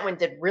 And that one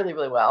did really,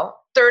 really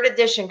well. Third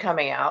edition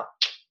coming out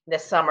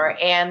this summer.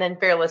 And then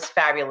Fearless,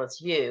 Fabulous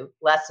You,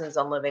 Lessons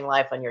on Living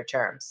Life on Your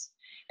Terms.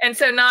 And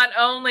so not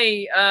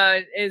only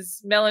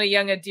is Melanie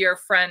Young a dear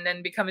friend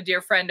and become a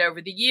dear friend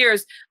over the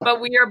years, but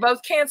we are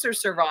both cancer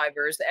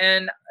survivors.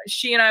 And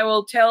she and I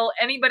will tell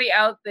anybody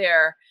out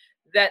there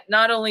that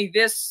not only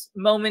this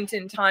moment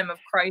in time of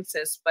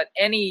crisis, but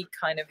any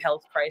kind of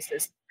health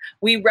crisis,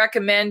 we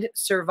recommend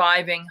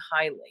surviving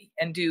highly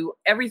and do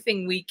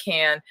everything we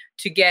can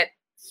to get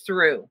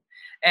through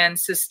and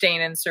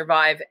sustain and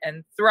survive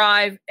and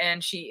thrive.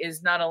 And she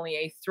is not only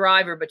a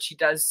thriver, but she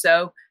does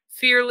so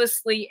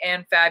fearlessly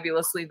and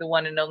fabulously. The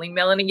one and only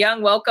Melanie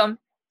Young. Welcome.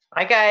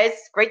 Hi, guys.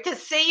 Great to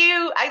see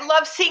you. I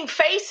love seeing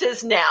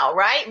faces now,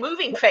 right?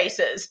 Moving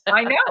faces.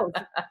 I know.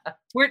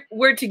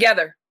 We're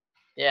together.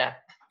 Yeah.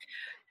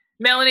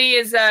 Melanie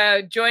is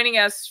joining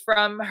us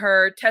from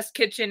her test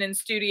kitchen and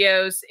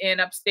studios in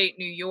upstate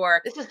New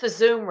York. This is the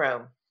Zoom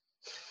room.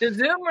 The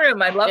Zoom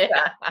room. I love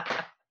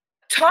that.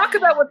 Talk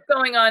about what's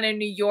going on in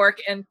New York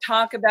and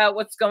talk about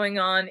what's going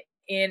on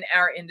in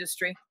our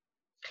industry.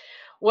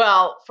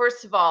 Well,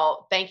 first of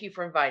all, thank you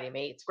for inviting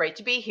me. It's great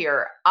to be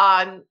here.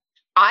 I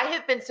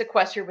have been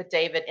sequestered with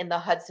David in the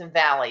Hudson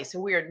Valley. So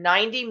we are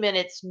 90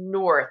 minutes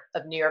north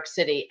of New York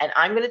City. And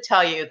I'm going to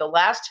tell you, the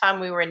last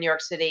time we were in New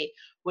York City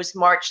was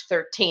March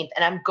 13th.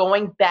 And I'm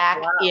going back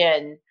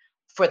in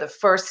for the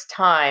first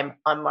time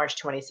on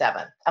March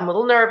 27th. I'm a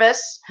little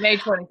nervous. May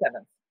 27th.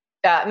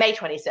 May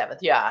 27th.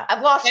 Yeah.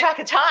 I've lost track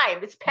of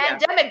time. It's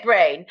pandemic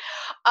brain.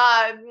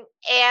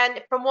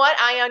 And from what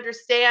I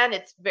understand,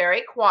 it's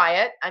very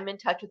quiet. I'm in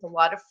touch with a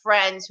lot of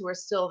friends who are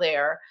still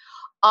there.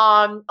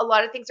 A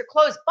lot of things are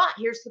closed, but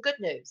here's the good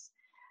news.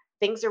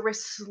 Things are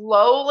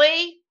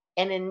slowly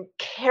and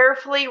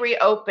carefully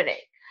reopening.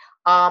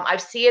 I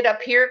see it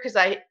up here because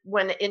I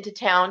went into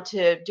town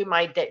to do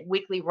my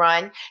weekly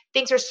run.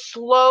 Things are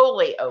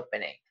slowly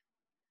opening,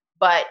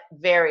 but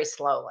very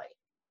slowly.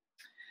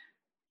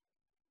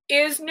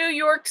 Is New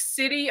York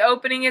City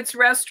opening its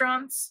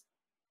restaurants?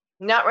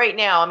 Not right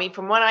now. I mean,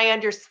 from what I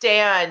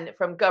understand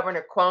from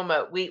Governor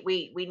Cuomo,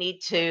 we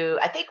need to,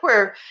 I think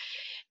we're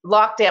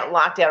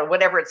lockdown, or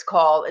whatever it's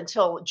called,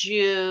 until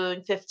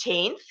June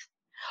 15th.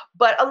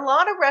 But a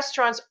lot of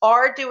restaurants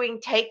are doing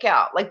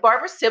takeout. Like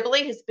Barbara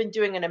Sibley has been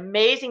doing an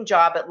amazing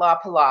job at La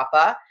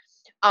Palapa.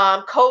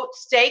 Cote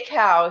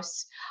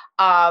Steakhouse.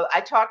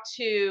 I talked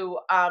to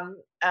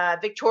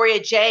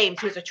Victoria James,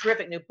 who's a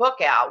terrific new book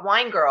out,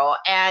 Wine Girl,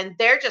 and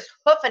they're just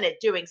hoofing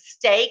it doing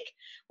steak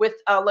with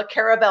Le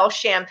Carabelle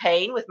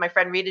champagne with my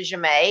friend Rita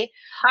Jamay.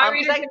 Hi,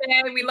 Rita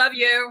Jamay. We love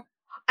you.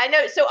 I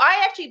know. So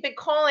I've been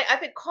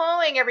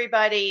calling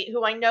everybody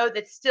who I know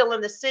that's still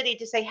in the city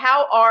to say,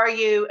 how are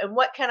you and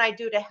what can I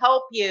do to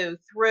help you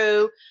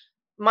through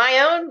my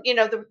own,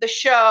 the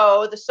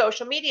show, the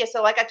social media.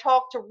 So like I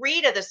talked to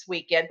Rita this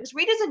weekend because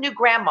Rita's a new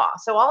grandma.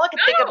 So all I can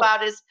think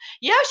about is,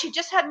 she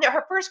just had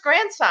her first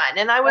grandson.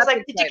 And I was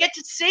like, did you get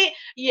to see?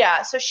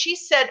 Yeah. So she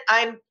said,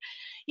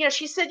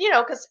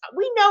 because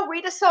we know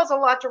Rita sells a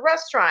lot to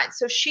restaurants.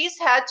 So she's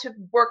had to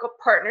work with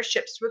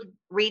partnerships with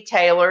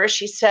retailers.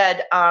 She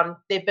said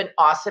they've been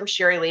awesome.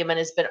 Sherry Lehman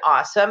has been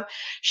awesome.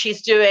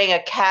 She's doing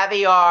a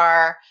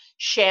caviar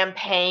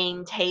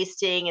champagne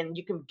tasting, and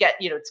you can get,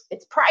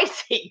 it's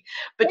pricey,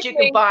 but you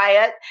can buy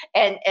it,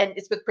 and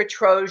it's with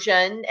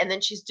Petrosian. And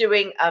then she's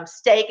doing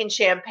steak and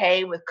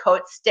champagne with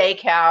Cote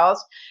Steakhouse.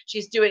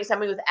 She's doing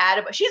something with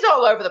Adam. She's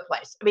all over the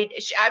place. I mean,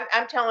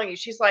 I'm telling you,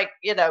 she's like,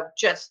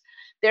 just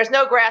there's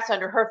no grass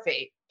under her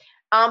feet.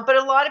 But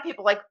a lot of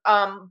people like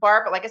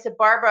Barbara, like I said,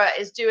 Barbara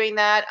is doing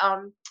that.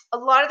 A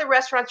lot of the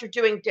restaurants are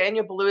doing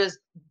Daniel Boulud's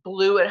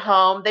Blue at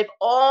Home. They've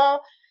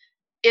all,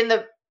 in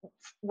the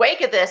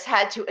wake of this,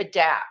 had to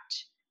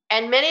adapt.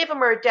 And many of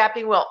them are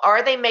adapting well.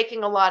 Are they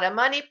making a lot of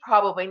money?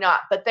 Probably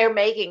not. But they're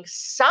making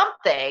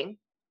something,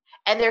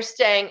 and they're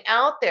staying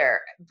out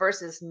there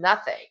versus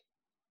nothing.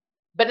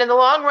 But in the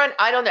long run,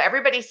 I don't know.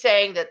 Everybody's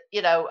saying that,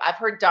 I've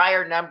heard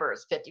dire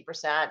numbers,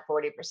 50%,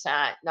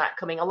 40% not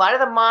coming. A lot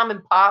of the mom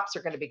and pops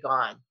are going to be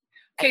gone.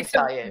 Okay,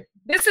 so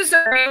this is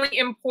a really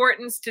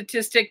important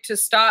statistic to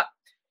stop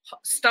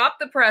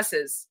the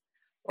presses.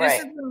 This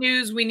is the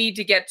news we need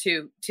to get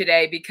to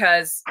today,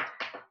 because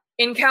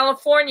in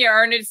California,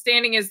 our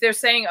understanding is they're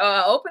saying,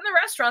 open the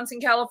restaurants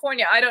in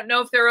California. I don't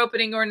know if they're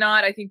opening or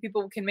not. I think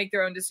people can make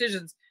their own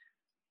decisions.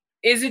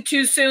 Is it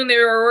too soon?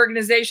 There are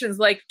organizations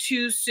like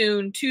Too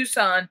Soon,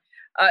 Tucson.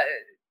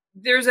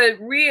 There's a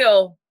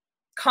real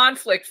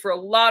conflict for a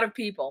lot of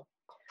people.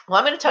 Well,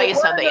 I'm going to tell you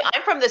something.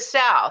 I'm from the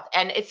South,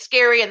 and it's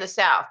scary in the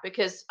South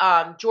because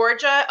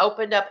Georgia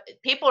opened up.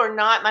 People are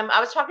not. I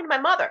was talking to my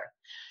mother.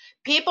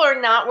 People are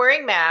not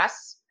wearing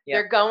masks. Yep.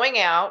 They're going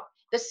out.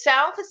 The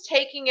South is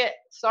taking it.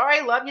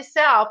 Sorry, love you,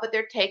 South, but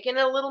they're taking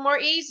it a little more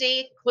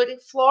easy, including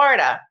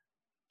Florida,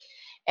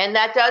 and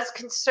that does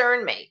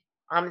concern me.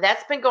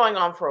 That's been going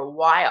on for a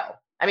while.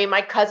 I mean,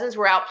 my cousins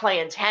were out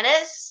playing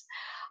tennis.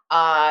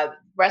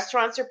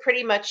 Restaurants are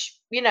pretty much,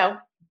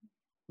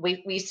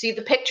 we see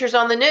the pictures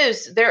on the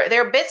news.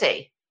 They're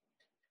busy,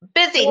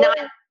 not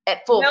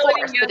at full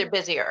force, but they're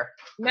busier.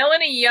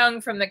 Melanie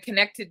Young from the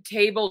Connected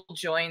Table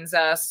joins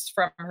us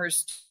from her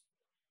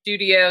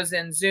studios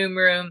and Zoom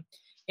room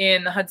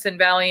in the Hudson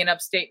Valley in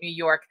upstate New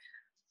York.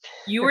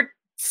 You were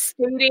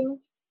stating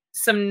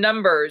some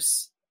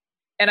numbers,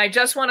 and I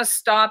just want to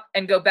stop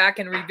and go back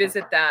and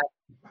revisit that,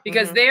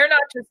 because they are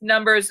not just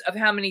numbers of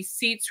how many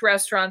seats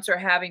restaurants are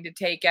having to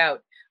take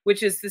out,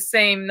 which is the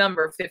same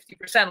number,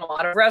 50%. A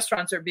lot of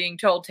restaurants are being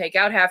told, take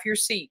out half your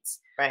seats.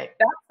 Right.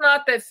 That's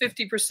not that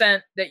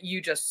 50% that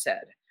you just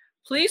said.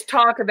 Please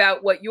talk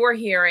about what you're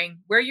hearing,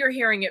 where you're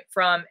hearing it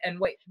from, and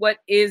what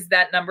is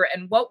that number,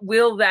 and what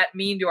will that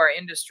mean to our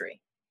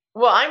industry?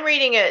 Well, I'm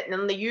reading it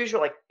in the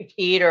usual, like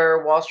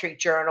Eater, Wall Street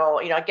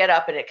Journal. I get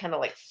up and it kind of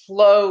like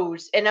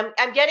flows, and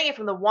I'm getting it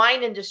from the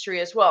wine industry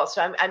as well.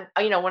 So I'm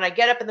when I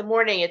get up in the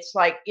morning, it's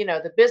like,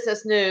 the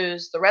business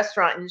news, the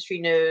restaurant industry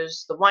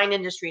news, the wine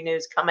industry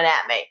news coming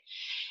at me.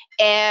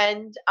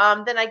 And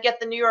then I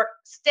get the New York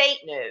State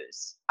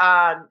news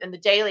and the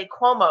Daily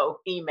Cuomo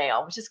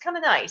email, which is kind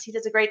of nice. He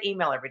does a great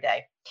email every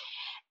day.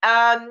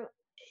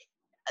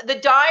 The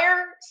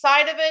dire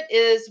side of it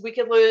is we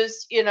could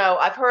lose,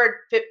 I've heard,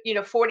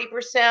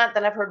 40%,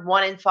 then I've heard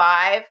 1 in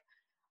 5.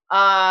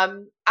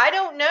 I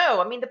don't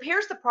know. I mean,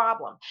 here's the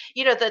problem.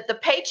 The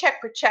Paycheck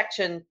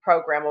Protection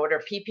Program, or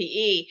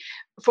PPE,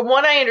 from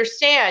what I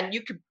understand,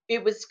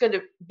 it was going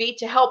to be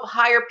to help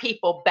hire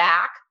people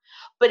back.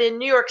 But in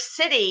New York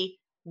City,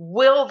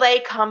 will they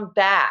come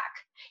back?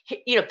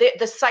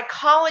 The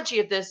psychology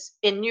of this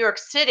in New York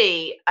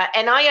City,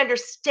 and I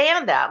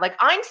understand that. Like,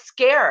 I'm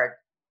scared.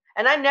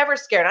 And I'm never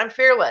scared. I'm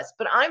fearless,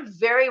 but I'm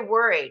very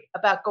worried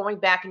about going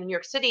back into New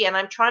York City. And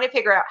I'm trying to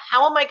figure out,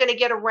 how am I going to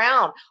get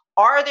around?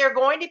 Are there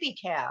going to be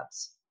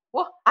cabs?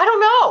 Well, I don't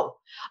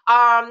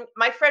know.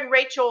 My friend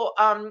Rachel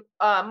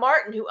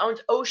Martin, who owns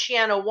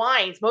Oceana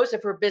Wines, most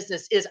of her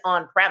business is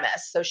on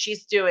premise. So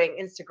she's doing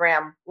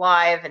Instagram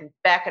Live and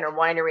back in her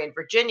winery in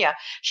Virginia.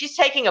 She's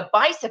taking a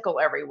bicycle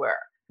everywhere.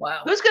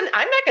 Wow. I'm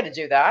not going to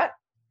do that.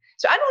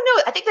 So I don't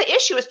know. I think the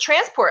issue is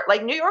transport.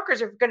 Like, New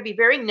Yorkers are going to be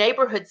very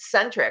neighborhood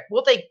centric.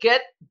 Will they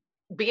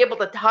be able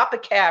to hop a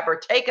cab or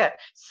take a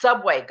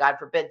subway, God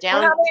forbid,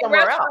 down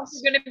somewhere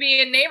else? Are going to be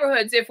in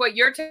neighborhoods if what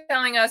you're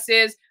telling us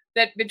is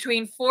that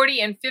between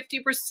 40 and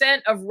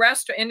 50% of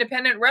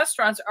independent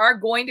restaurants are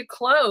going to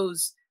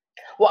close.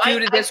 Well,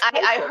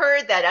 I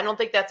heard that. I don't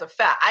think that's a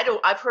fact.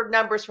 I've heard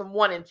numbers from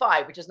 1 in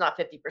 5, which is not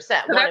 50%.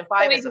 So 1 in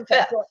 5 is a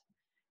fifth.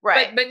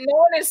 Right. But no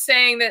one is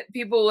saying that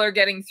people are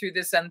getting through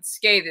this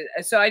unscathed.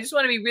 So I just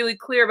want to be really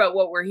clear about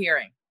what we're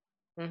hearing.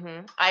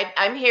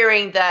 I'm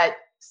hearing that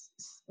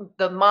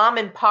the mom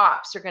and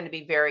pops are going to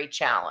be very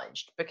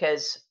challenged,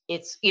 because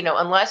it's,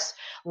 unless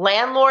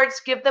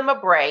landlords give them a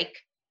break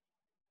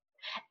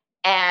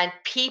and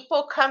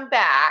people come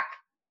back,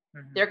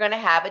 they're going to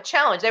have a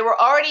challenge. They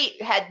already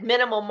had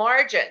minimal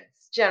margins,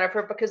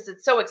 Jennifer, because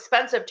it's so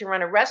expensive to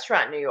run a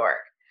restaurant in New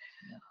York.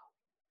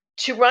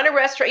 To run a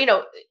restaurant,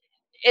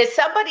 as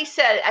somebody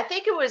said, I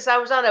think it was, I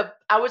was on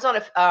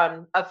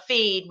a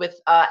feed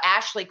with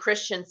Ashley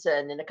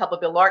Christensen and a couple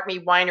of people. Lark Me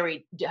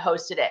Winery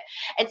hosted it,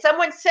 and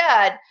someone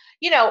said,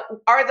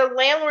 are the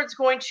landlords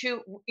going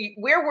to?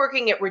 We're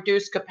working at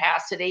reduced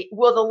capacity.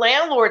 Will the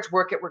landlords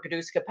work at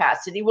reduced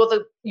capacity? Will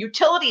the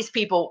utilities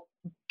people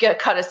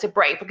cut us a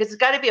break? Because it's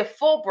got to be a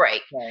full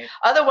break. Right.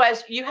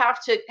 Otherwise, you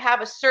have to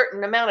have a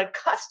certain amount of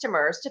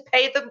customers to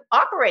pay the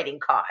operating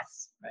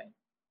costs. Right.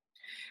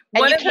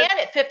 And you can't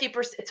at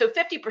 50%. So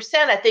 50%,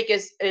 I think,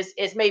 is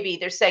maybe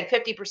they're saying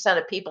 50%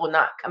 of people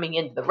not coming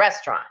into the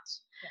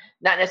restaurants,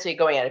 not necessarily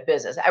going out of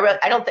business.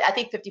 I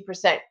think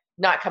 50%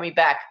 not coming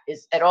back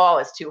is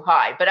too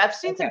high. But I've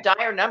seen some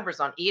dire numbers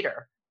on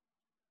Eater.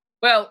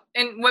 Well,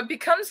 and what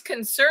becomes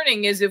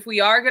concerning is if we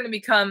are going to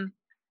become,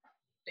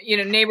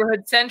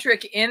 neighborhood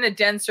centric in the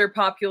denser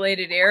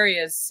populated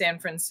areas, San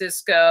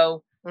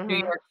Francisco, New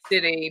York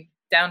City,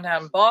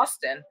 downtown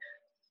Boston,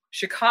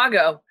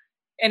 Chicago.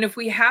 And if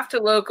we have to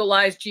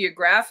localize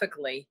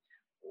geographically,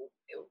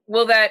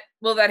 will that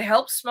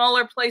help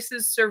smaller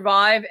places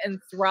survive and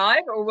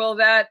thrive, or will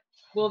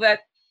that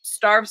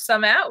starve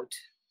some out?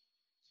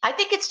 I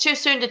think it's too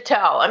soon to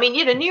tell. I mean,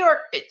 New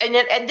York, and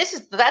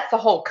that's the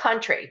whole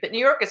country, but New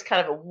York is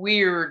kind of a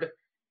weird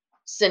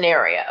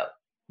scenario.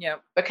 Yeah.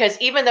 Because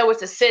even though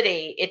it's a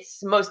city,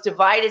 it's the most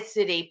divided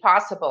city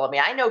possible. I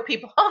mean, I know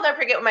people, I'll never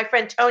forget when my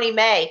friend Tony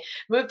May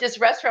moved his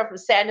restaurant from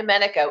San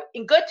Domenico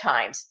in good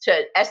times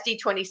to SD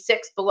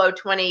 26 below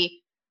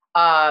 20,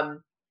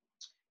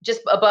 just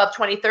above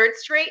 23rd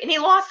Street. And he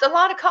lost a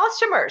lot of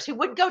customers who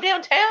wouldn't go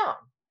downtown.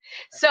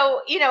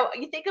 So, you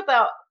think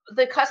about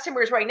the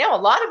customers right now,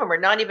 a lot of them are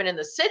not even in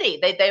the city.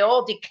 They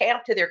all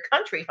decamp to their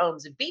country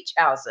homes and beach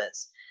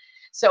houses.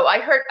 So I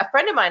heard a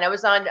friend of mine, I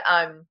was on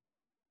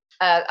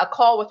a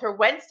call with her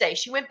Wednesday.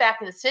 She went back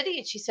in the city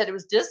and she said it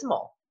was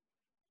dismal.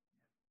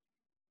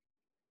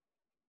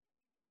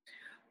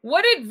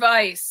 What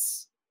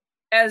advice,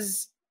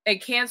 as a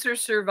cancer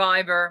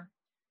survivor,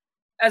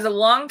 as a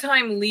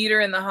longtime leader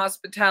in the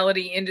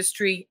hospitality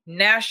industry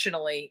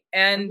nationally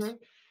and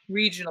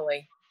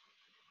regionally,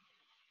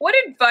 what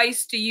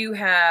advice do you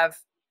have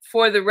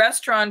for the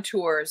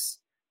restaurateurs,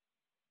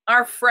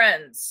 our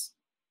friends,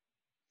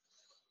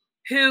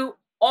 who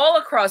all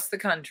across the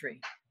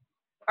country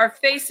are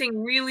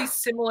facing really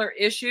similar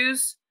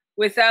issues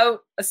without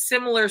a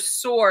similar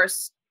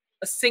source,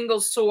 a single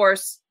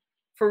source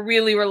for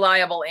really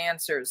reliable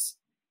answers?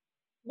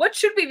 What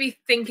should we be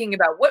thinking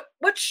about?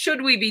 What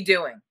should we be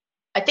doing?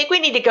 I think we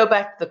need to go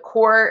back to the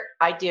core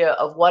idea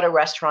of what a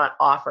restaurant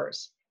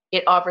offers.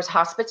 It offers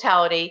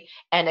hospitality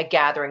and a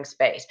gathering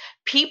space.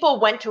 People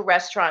went to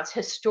restaurants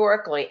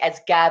historically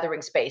as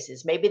gathering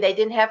spaces. Maybe they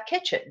didn't have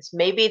kitchens.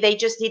 Maybe they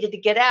just needed to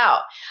get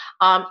out.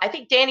 I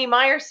think Danny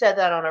Meyer said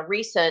that on a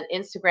recent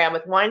Instagram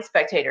with Wine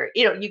Spectator.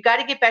 You got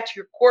to get back to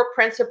your core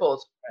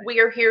principles. Right. We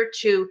are here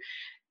to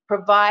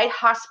provide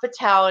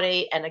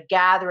hospitality and a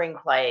gathering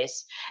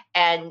place,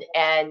 and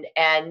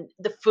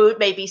the food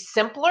may be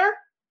simpler.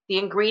 The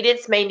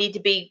ingredients may need to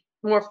be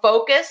more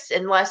focused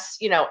and less,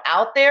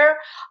 out there.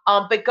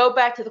 But go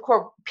back to the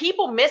core.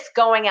 People miss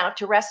going out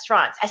to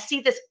restaurants. I see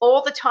this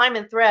all the time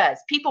in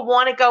threads. People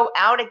want to go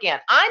out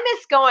again. I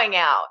miss going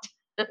out.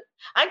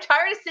 I'm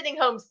tired of sitting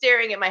home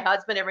staring at my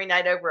husband every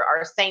night over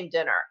our same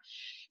dinner.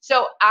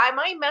 So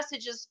my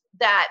message is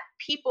that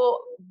people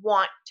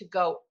want to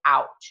go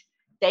out.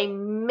 They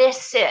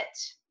miss it.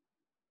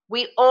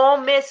 We all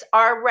miss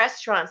our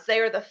restaurants. They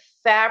are the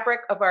fabric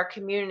of our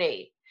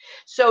community.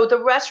 So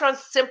the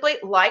restaurants, simply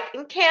like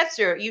in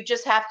cancer, you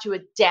just have to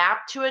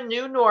adapt to a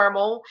new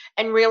normal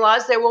and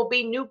realize there will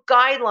be new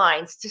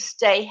guidelines to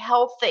stay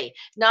healthy,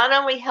 not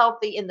only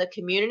healthy in the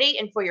community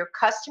and for your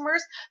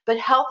customers, but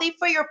healthy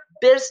for your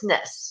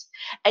business.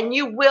 And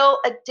you will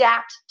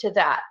adapt to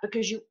that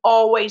because you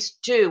always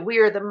do. We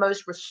are the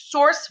most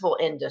resourceful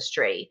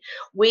industry.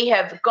 We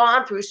have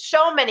gone through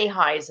so many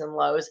highs and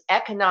lows,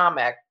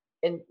 economic,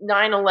 in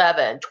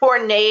 9/11,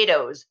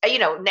 tornadoes.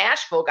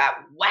 Nashville got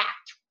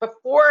whacked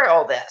before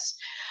all this.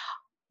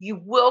 You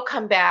will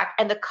come back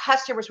and the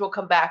customers will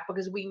come back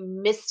because we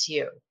miss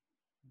you.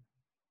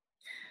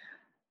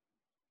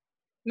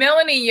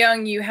 Melanie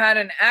Young, you had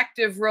an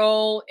active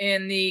role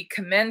in the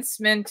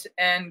commencement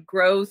and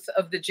growth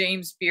of the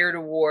James Beard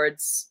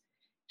Awards.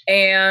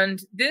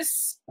 And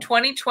this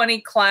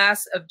 2020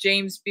 class of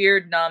James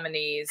Beard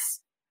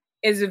nominees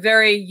is a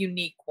very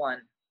unique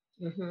one.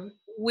 Mm-hmm.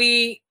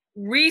 We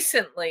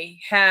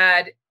recently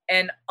had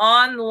an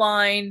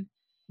online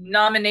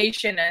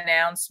nomination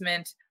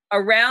announcement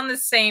around the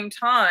same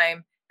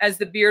time as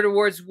the Beard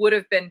Awards would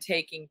have been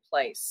taking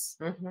place.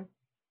 Mm-hmm.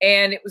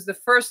 And it was the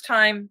first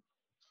time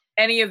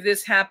any of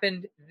this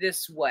happened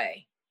this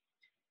way.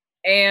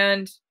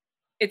 And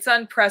it's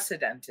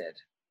unprecedented.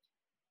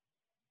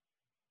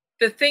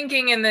 The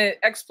thinking and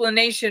the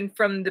explanation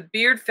from the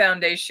Beard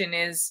Foundation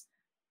is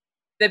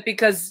that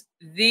because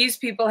these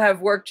people have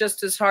worked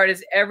just as hard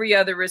as every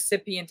other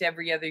recipient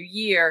every other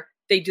year,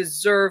 they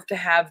deserve to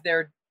have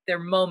their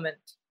moment.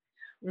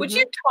 Mm-hmm. Would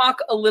you talk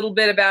a little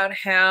bit about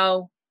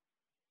how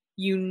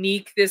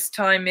unique this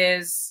time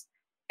is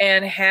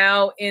and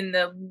how in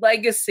the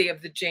legacy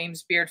of the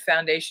James Beard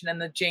Foundation and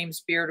the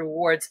James Beard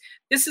Awards,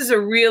 this is a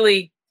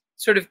really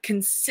sort of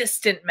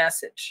consistent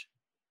message?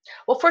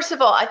 Well, first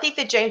of all, I think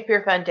the James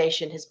Beard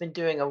Foundation has been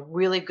doing a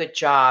really good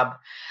job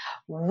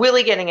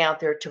really getting out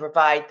there to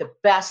provide the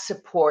best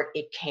support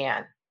it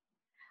can.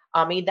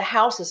 I mean, the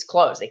house is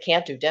closed. They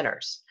can't do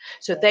dinners.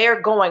 So they are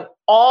going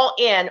all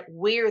in.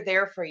 We're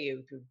there for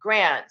you through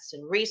grants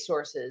and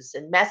resources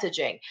and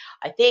messaging.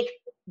 I think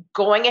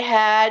going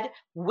ahead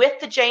with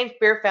the James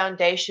Beard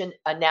Foundation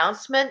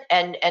announcement,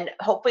 and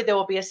hopefully there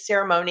will be a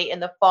ceremony in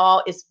the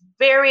fall, is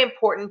very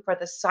important for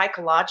the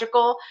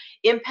psychological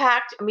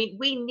impact. I mean,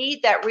 we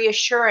need that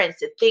reassurance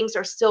that things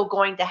are still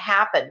going to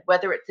happen,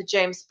 whether it's the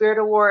James Beard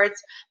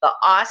Awards, the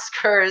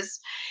Oscars,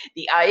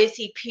 the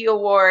IACP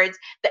Awards,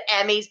 the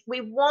Emmys.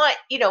 We want,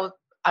 I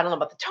don't know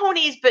about the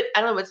Tonys, but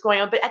I don't know what's going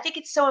on, but I think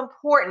it's so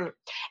important.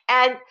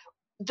 And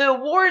the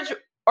awards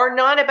are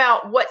not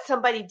about what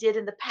somebody did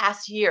in the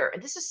past year.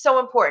 And this is so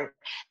important.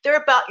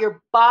 They're about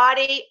your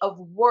body of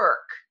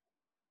work.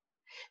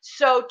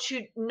 So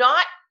to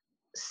not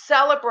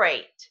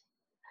celebrate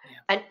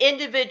an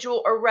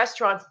individual or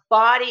restaurant's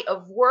body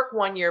of work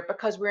one year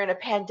because we're in a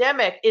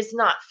pandemic is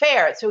not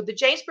fair. So the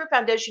James Beard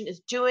Foundation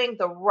is doing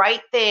the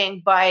right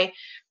thing by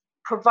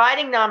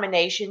providing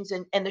nominations,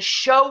 and the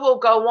show will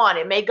go on.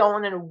 It may go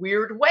on in a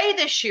weird way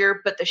this year,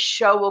 but the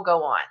show will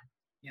go on.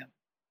 Yeah.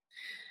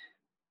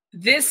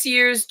 This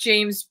year's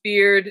James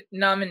Beard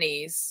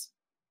nominees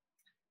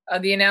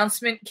The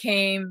announcement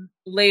came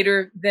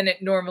later than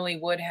it normally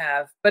would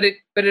have, but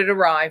it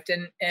arrived,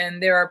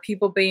 and there are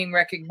people being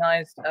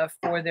recognized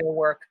for their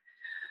work.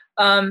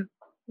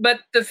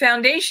 But the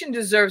foundation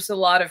deserves a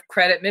lot of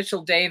credit.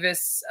 Mitchell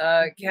Davis,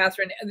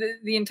 Catherine,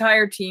 the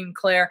entire team,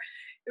 Claire.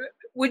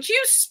 Would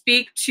you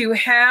speak to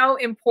how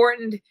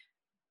important,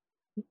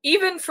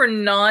 even for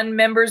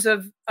non-members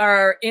of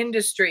our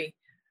industry,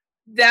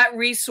 that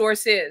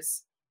resource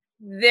is?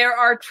 There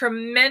are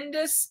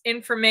tremendous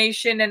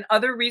information and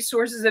other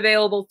resources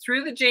available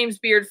through the James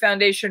Beard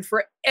Foundation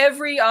for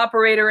every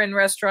operator and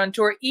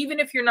restaurateur, even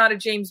if you're not a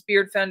James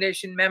Beard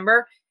Foundation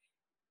member,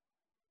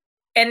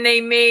 and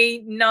they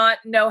may not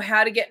know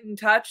how to get in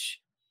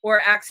touch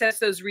or access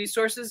those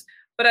resources.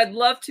 But I'd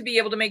love to be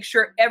able to make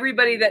sure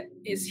everybody that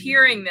is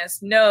hearing this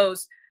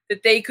knows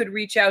that they could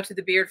reach out to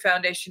the Beard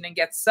Foundation and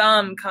get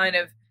some kind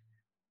of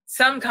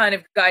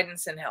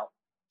guidance and help.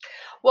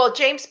 Well,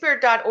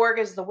 jamesbeard.org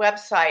is the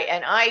website,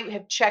 and I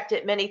have checked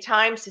it many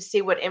times to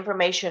see what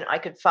information I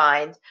could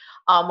find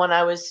when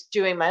I was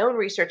doing my own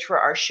research for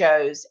our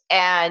shows.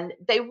 And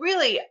they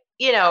really,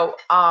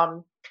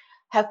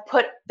 have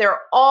put their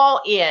all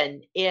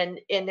in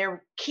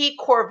their key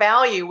core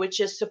value, which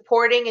is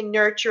supporting and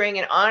nurturing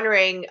and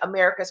honoring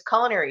America's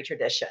culinary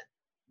tradition.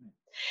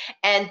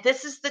 And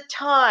this is the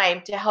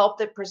time to help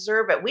them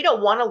preserve it. We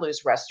don't want to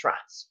lose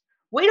restaurants.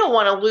 We don't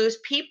want to lose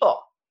people.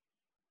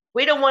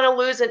 We don't want to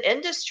lose an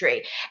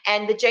industry.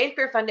 And the James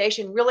Beard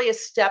Foundation really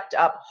has stepped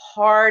up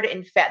hard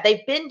and fast.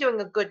 They've been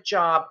doing a good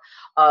job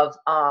of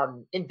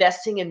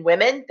investing in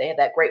women. They have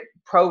that great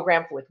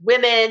program with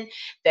women.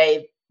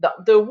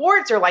 The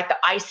awards are like the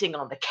icing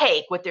on the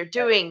cake. What they're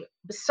doing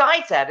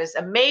besides that is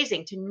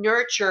amazing to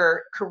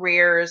nurture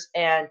careers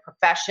and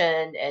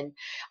profession and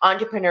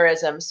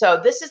entrepreneurism. So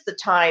this is the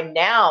time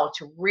now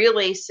to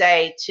really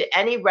say to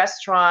any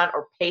restaurant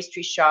or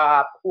pastry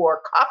shop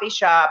or coffee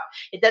shop,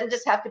 it doesn't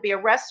just have to be a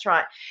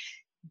restaurant.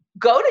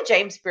 Go to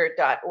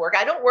jamesbeard.org.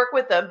 I don't work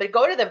with them, but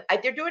go to them.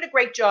 They're doing a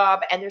great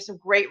job, and there's some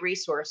great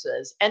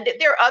resources. And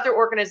there are other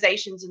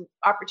organizations and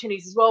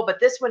opportunities as well, but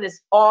this one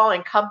is all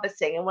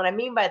encompassing. And what I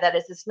mean by that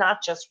is it's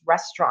not just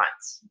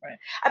restaurants. Right.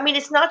 I mean,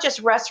 it's not just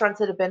restaurants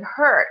that have been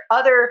hurt.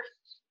 Other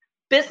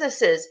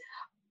businesses,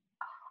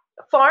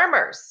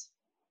 farmers,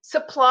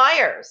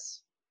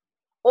 suppliers,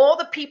 all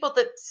the people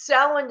that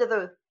sell into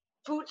the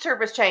food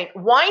service chain,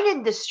 wine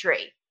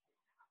industry.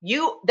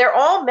 They're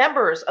all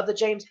members of the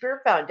James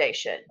Beard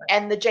Foundation,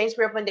 and the James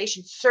Beard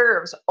Foundation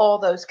serves all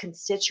those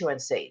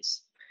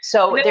constituencies.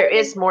 So Melanie, there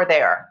is more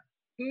there.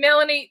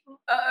 Melanie,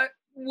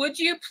 would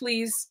you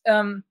please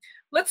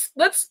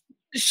let's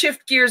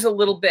shift gears a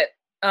little bit.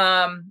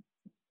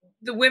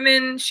 The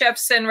Women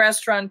Chefs and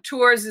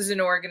Restaurateurs is an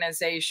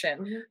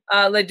organization.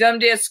 Le Dame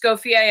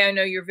d'Escoffier, I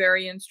know you're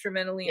very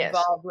instrumentally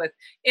involved with.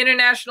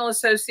 International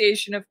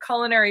Association of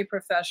Culinary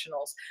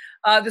Professionals.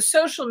 The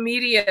social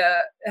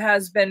media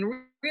has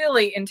been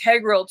really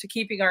integral to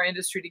keeping our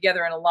industry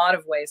together in a lot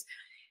of ways.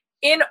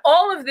 In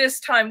all of this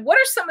time, what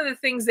are some of the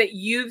things that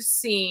you've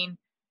seen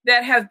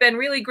that have been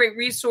really great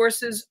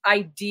resources,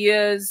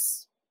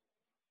 ideas,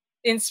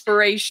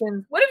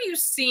 inspiration? What have you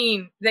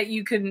seen that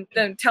you can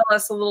tell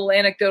us a little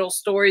anecdotal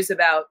stories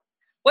about?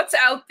 What's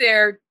out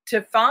there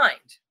to find?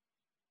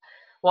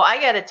 Well,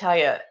 I got to tell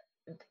you,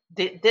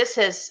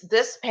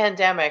 this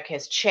pandemic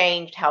has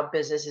changed how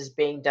business is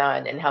being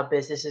done and how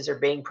businesses are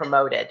being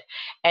promoted.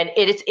 And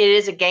it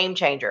is a game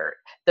changer.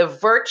 The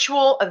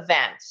virtual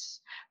events,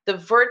 the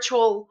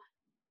virtual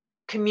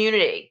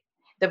community,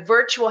 the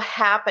virtual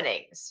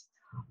happenings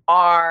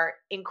are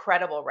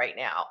incredible right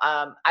now.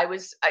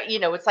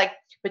 It's like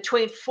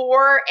between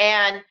 4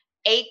 and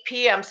 8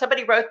 p.m.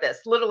 Somebody wrote this,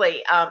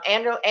 literally.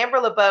 Amber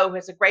LeBeau, who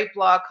has a great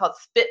blog called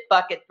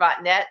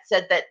spitbucket.net,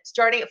 said that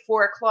starting at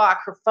 4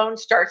 o'clock, her phone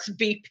starts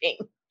beeping.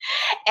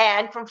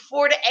 And from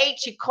 4 to 8,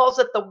 she calls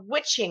it the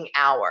witching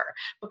hour,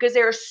 because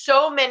there are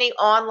so many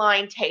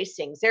online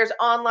tastings. There's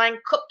online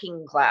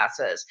cooking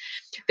classes.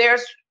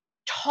 There's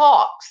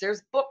talks,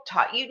 there's book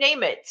talk, you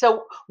name it.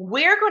 So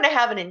we're going to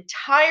have an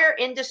entire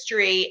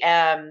industry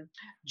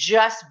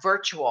just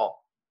virtual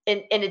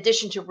in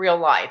addition to real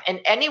life. And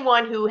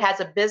anyone who has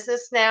a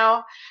business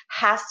now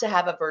has to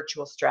have a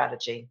virtual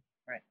strategy.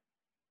 Right.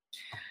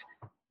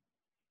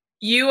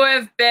 You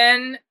have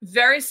been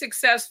very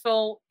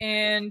successful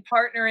in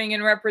partnering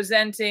and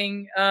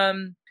representing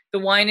the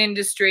wine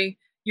industry.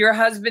 Your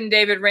husband,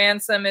 David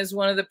Ransom, is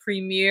one of the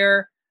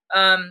premier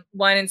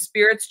wine and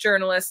spirits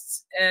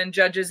journalists and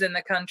judges in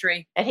the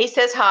country. And he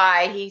says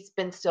hi. He's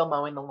been still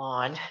mowing the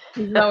lawn.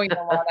 He's mowing the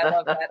lawn. I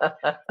love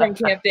that. From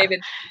Camp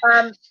David.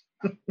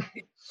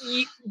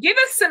 Give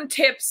us some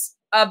tips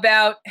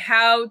about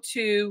how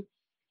to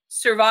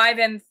survive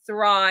and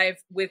thrive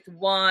with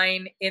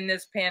wine in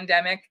this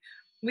pandemic.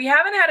 We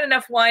haven't had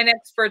enough wine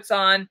experts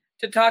on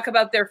to talk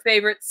about their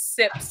favorite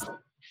sips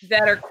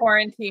that are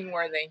quarantine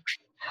worthy.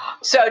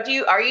 So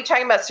are you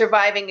talking about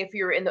surviving if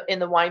you're in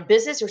the wine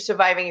business, or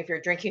surviving if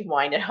you're drinking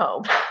wine at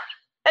home?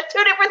 That's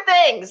two different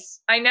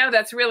things. I know,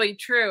 that's really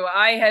true.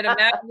 I had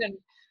imagined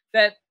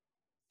that,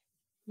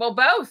 well,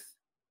 both.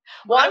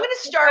 Well, I'm going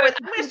to start with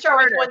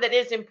one that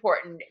is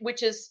important,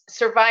 which is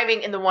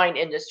surviving in the wine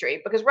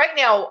industry, because right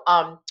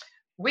now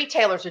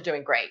retailers are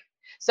doing great.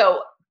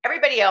 So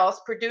everybody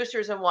else,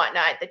 producers and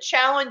whatnot, the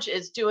challenge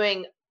is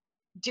doing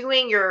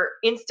your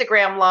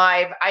Instagram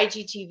Live,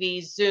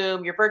 IGTV,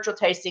 Zoom, your virtual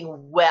tasting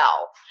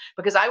well.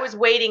 Because I was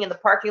waiting in the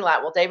parking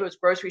lot while David was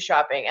grocery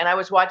shopping, and I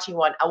was watching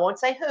one. I won't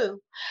say who,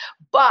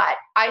 but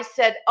I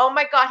said, oh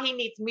my God, he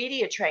needs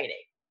media training.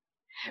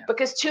 Yeah.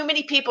 Because too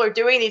many people are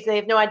doing these, they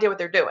have no idea what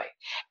they're doing.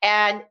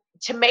 And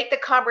to make the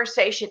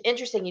conversation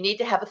interesting, you need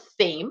to have a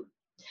theme.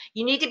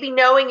 You need to be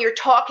knowing you're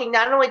talking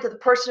not only to the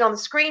person on the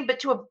screen, but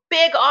to a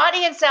big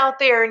audience out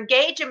there.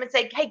 Engage them and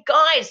say, hey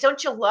guys,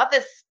 don't you love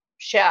this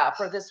chef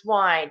or this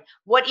wine?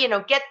 What,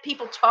 get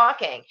people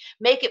talking,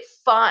 make it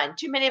fun.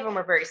 Too many of them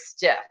are very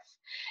stiff.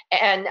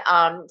 And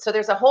so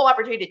there's a whole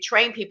opportunity to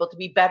train people to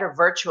be better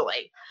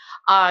virtually.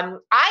 I'll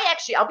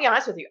be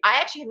honest with you, I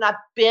actually have not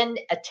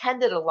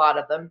attended a lot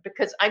of them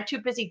because I'm too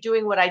busy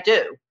doing what I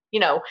do.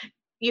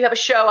 You have a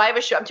show, I have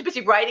a show. I'm too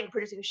busy writing and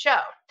producing a show.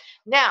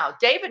 Now,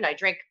 David and I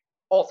drink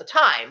all the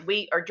time.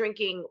 We are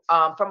drinking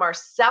from our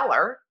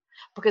cellar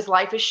because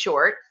life is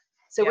short.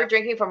 So we're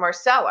drinking from our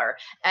cellar.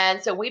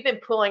 And so we've been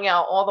pulling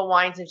out all the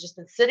wines that have just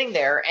been sitting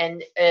there.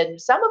 And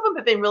some of them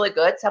have been really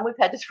good. Some we've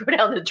had to throw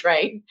down the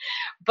drain.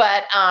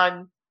 But,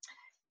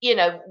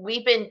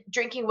 we've been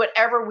drinking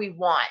whatever we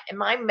want. And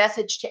my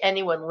message to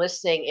anyone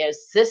listening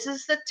is this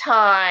is the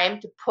time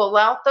to pull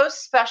out those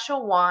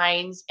special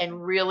wines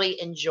and really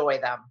enjoy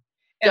them.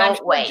 And I'm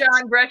sure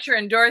John Brecher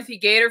and Dorothy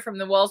Gator from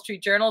the Wall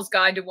Street Journal's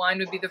Guide to Wine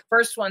would be the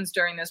first ones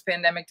during this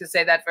pandemic to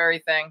say that very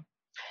thing.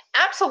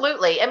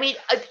 Absolutely. I mean,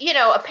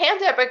 a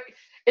pandemic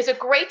is a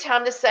great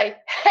time to say,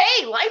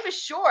 hey, life is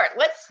short.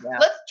 Let's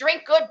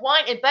drink good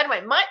wine. And by the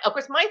way,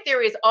 my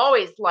theory is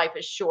always life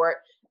is short.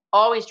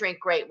 Always drink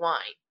great wine.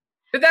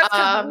 But that's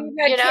because we've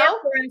had cancer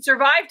and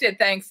survived it,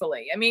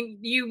 thankfully. I mean,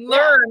 you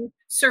learn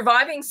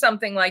surviving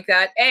something like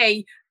that.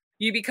 A,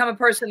 you become a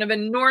person of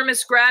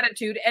enormous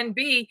gratitude. And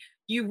B,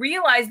 you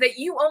realize that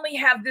you only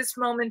have this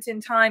moment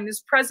in time, this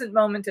present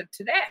moment of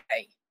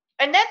today.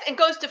 And it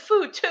goes to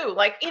food too.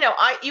 Like,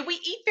 we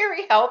eat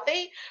very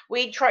healthy.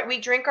 We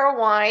drink our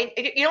wine.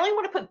 You only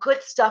want to put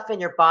good stuff in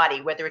your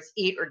body, whether it's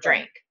eat or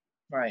drink.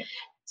 Right.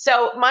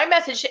 So my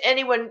message to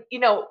anyone,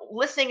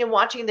 listening and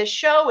watching this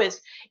show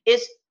is,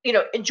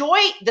 enjoy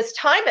this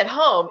time at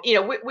home.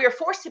 We are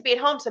forced to be at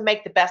home, so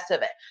make the best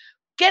of it.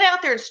 Get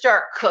out there and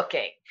start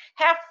cooking.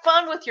 Have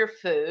fun with your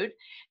food.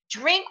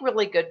 Drink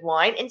really good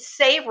wine and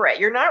savor it.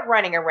 You're not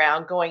running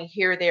around going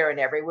here, there, and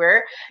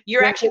everywhere.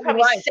 You're actually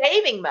probably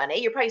saving money.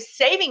 You're probably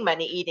saving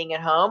money eating at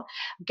home.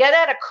 Get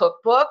out a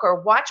cookbook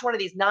or watch one of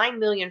these 9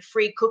 million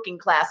free cooking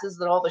classes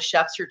that all the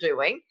chefs are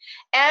doing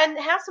and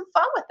have some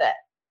fun with it.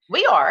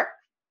 We are.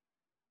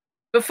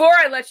 Before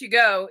I let you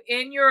go,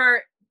 in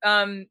your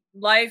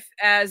life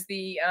as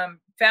the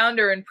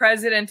founder and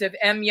president of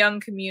M. Young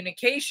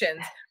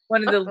Communications,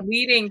 one of the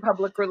leading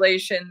public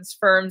relations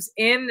firms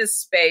in the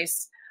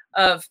space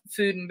of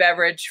food and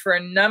beverage for a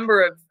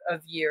number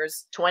of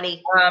years.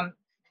 20.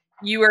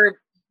 You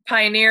were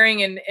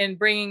pioneering and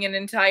bringing an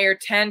entire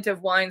tent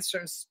of wines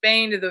from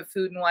Spain to the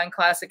Food and Wine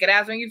Classic at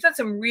Aspen. You've done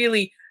some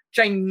really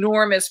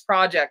ginormous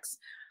projects,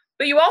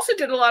 but you also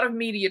did a lot of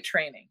media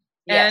training.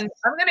 Yes. And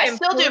I'm going to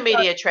still do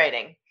media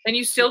training. And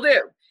you still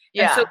do.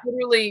 Yeah. And so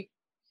literally,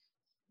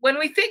 when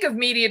we think of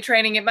media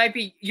training, it might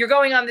be you're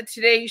going on the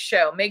Today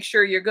Show, make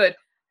sure you're good.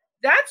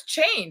 That's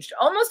changed.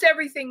 Almost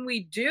everything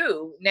we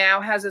do now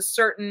has a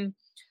certain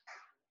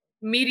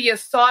media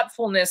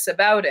thoughtfulness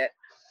about it.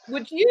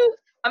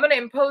 I'm going to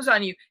impose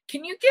on you.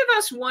 Can you give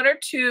us one or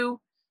two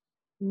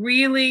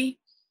really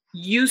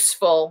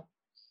useful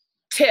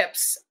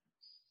tips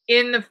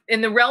in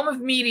the realm of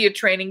media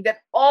training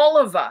that all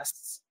of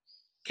us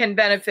can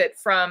benefit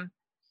from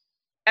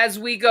as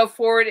we go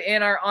forward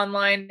in our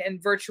online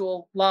and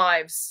virtual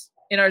lives,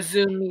 in our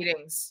Zoom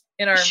meetings,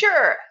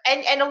 Sure.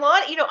 And a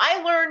lot,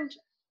 I learned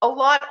a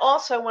lot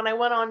also when I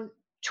went on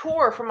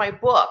tour for my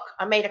book.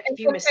 I made a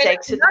few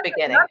mistakes at the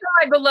beginning. Not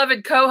my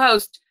beloved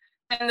co-host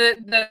and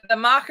the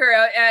mocker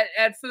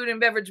at Food and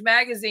Beverage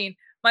Magazine,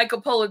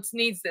 Michael Politz,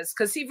 needs this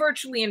because he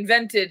virtually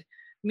invented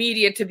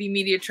media to be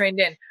media trained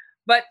in.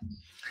 But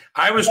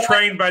I was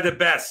trained by the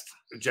best,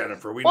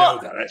 Jennifer. We know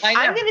that.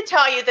 I'm going to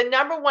tell you the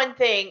number one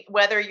thing,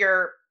 whether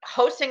you're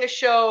hosting a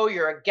show,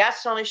 you're a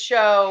guest on a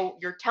show,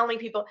 you're telling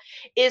people,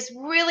 is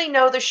really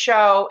know the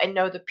show and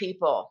know the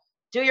people.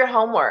 Do your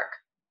homework.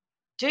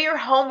 Do your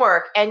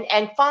homework and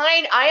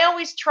find, I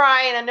always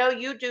try, and I know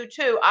you do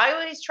too, I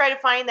always try to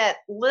find that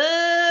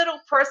little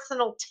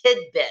personal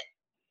tidbit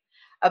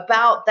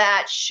about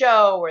that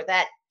show or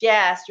that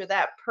guest or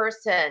that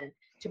person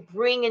to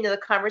bring into the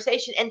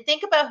conversation, and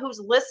think about who's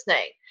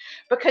listening,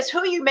 because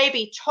who you may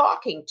be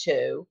talking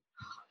to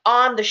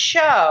on the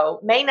show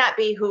may not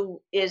be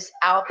who is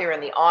out there in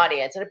the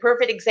audience. And a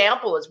perfect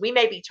example is we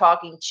may be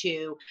talking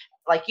to,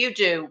 like you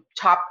do,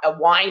 a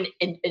wine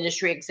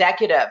industry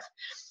executive.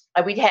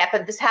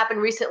 This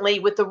happened recently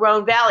with the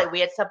Rhone Valley. We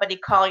had somebody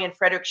calling in,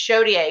 Frederic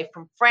Chaudier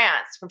from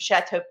France, from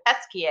Chateau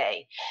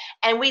Pesquier.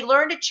 And we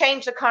learned to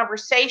change the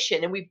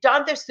conversation. And we've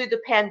done this through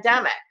the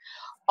pandemic.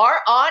 Our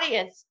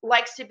audience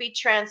likes to be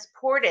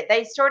transported.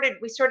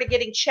 We started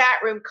getting chat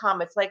room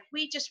comments like,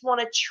 we just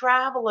want to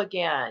travel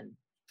again.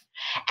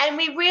 And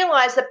we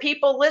realize that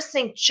people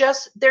listening,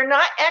 they're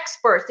not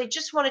experts. They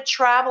just want to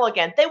travel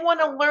again. They want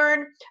to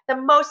learn the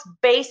most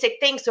basic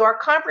things. So our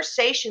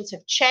conversations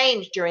have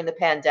changed during the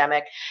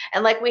pandemic.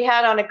 And like we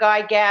had on a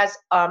guy, Gaz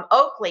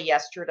Oakley,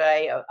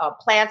 yesterday, a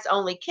plants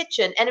only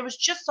kitchen. And it was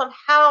just on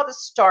how to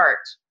start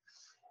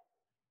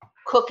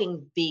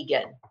cooking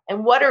vegan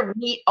and what are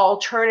meat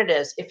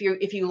alternatives if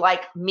you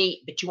like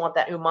meat, but you want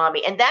that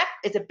umami. And that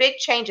is a big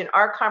change in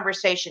our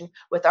conversation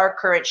with our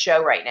current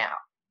show right now.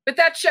 But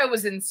that show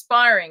was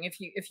inspiring, if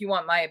you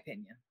want my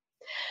opinion.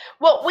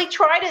 Well, we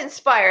try to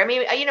inspire. I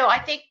mean, I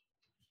think,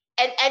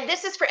 and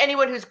this is for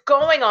anyone who's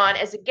going on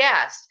as a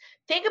guest.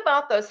 Think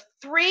about those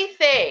 3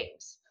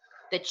 things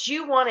that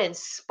you want to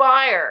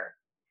inspire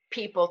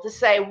people to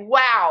say,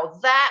 wow,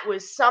 that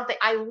was something.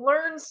 I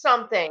learned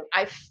something.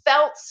 I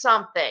felt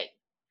something.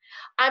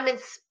 I'm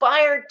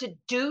inspired to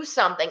do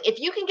something. If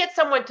you can get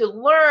someone to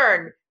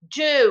learn,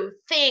 do,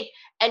 think,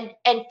 and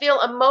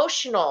feel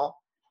emotional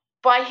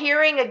by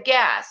hearing a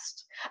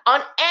guest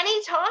on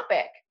any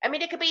topic. I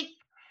mean, it could be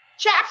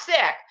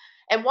chapstick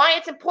and why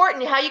it's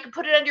important, how you can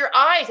put it under your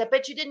eyes. I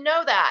bet you didn't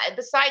know that. And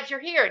besides,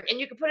 you're here, and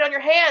you can put it on your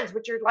hands,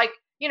 which are like,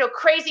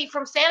 crazy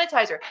from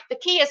sanitizer. The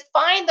key is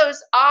find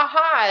those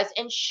ahas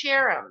and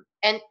share them.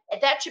 And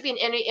that should be in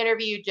any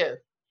interview you do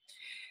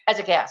as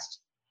a guest.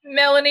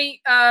 Melanie,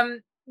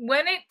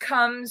 when it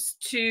comes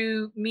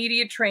to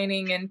media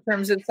training in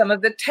terms of some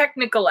of the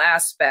technical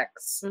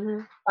aspects,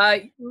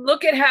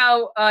 look at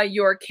how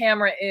your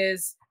camera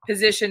is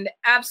positioned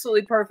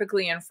absolutely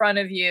perfectly in front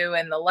of you,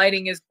 and the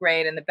lighting is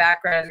great and the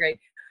background is great.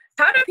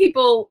 How do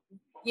people,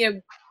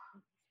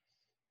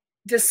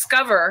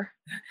 discover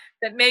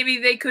that maybe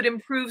they could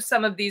improve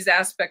some of these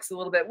aspects a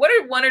little bit? What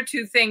are 1 or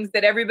 2 things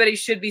that everybody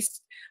should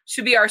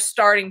be our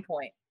starting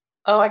point?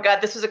 Oh my God,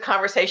 this was a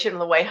conversation on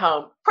the way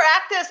home.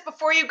 Practice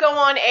before you go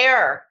on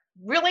air.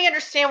 Really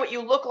understand what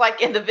you look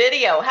like in the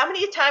video. How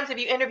many times have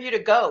you interviewed a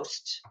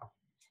ghost?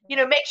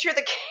 Make sure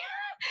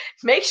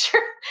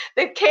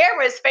the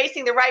camera is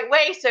facing the right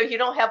way so you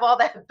don't have all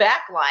that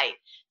backlight.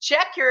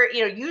 Check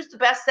use the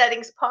best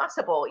settings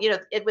possible.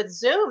 With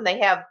Zoom, they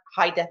have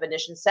high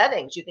definition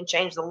settings. You can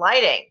change the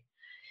lighting.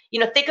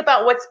 Think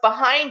about what's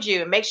behind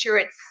you. Make sure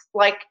it's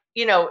like,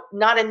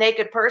 not a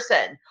naked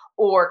person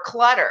or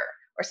clutter.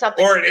 Or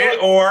something,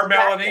 or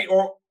Melanie,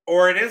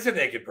 or it is a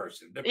naked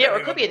person. Yeah, or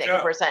it could be a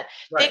naked person.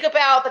 Right. Think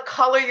about the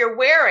color you're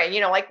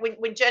wearing. Like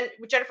when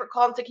Jennifer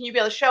called and said, "Can you be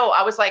on the show?"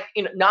 I was like,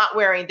 not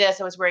wearing this.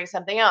 I was wearing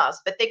something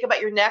else. But think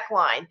about your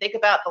neckline. Think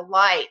about the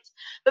light.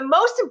 But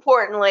most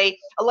importantly,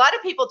 a lot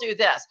of people do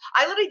this.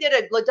 I literally did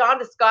a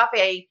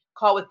ladondoscopy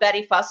call with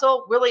Betty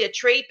Fussell. Really a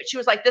treat, but she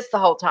was like this the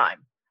whole time.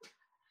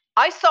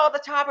 I saw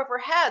the top of her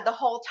head the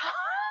whole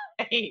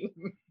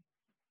time.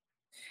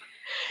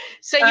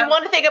 So you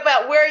want to think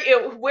about where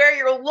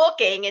you're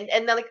looking, and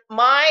then like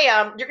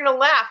you're gonna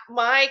laugh.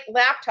 My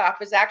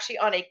laptop is actually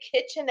on a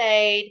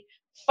KitchenAid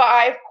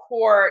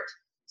 5-quart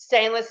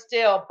stainless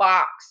steel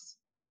box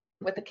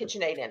with a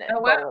KitchenAid in it.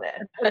 Oh, wow.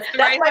 That's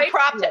my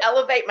prop to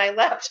elevate my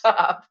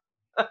laptop.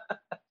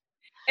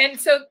 And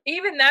so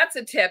even that's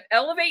a tip.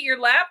 Elevate your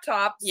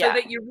laptop so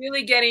that you're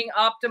really getting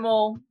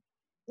optimal.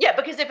 Yeah,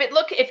 because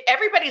if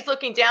everybody's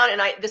looking down,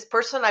 and this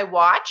person I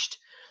watched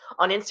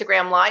on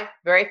Instagram Live,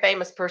 very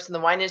famous person in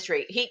the wine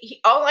industry.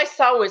 He all I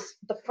saw was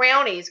the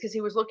frownies because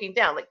he was looking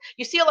down. Like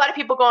you see a lot of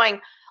people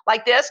going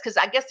like this because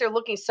I guess they're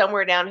looking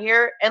somewhere down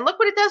here. And look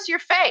what it does to your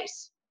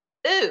face.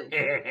 Ooh,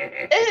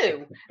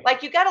 ooh!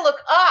 Like you got to look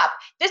up.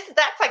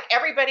 That's like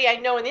everybody I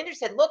know in the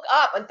industry said, look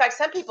up. In fact,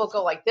 some people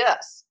go like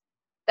this.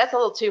 That's a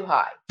little too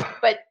high.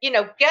 But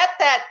get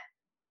that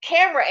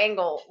camera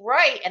angle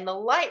right and the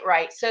light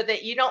right so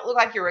that you don't look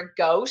like you're a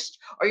ghost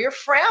or you're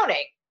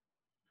frowning.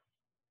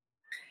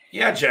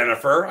 Yeah,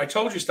 Jennifer, I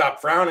told you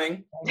stop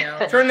frowning.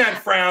 Turn that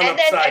frown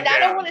upside down. And I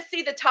don't want to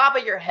see the top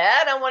of your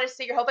head. I want to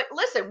see your whole thing.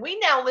 Listen, we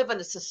now live in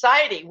a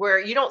society where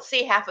you don't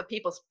see half of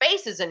people's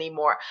faces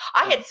anymore.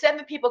 I had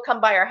 7 people come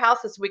by our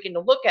house this weekend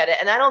to look at it,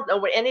 and I don't know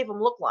what any of them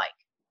look like.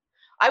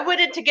 I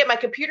went in to get my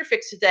computer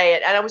fixed today,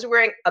 and I was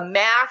wearing a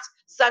mask,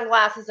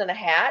 sunglasses, and a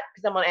hat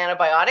because I'm on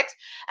antibiotics.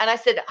 And I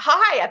said,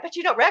 hi, I bet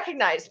you don't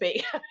recognize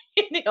me.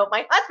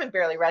 My husband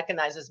barely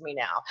recognizes me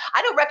now.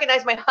 I don't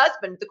recognize my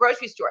husband at the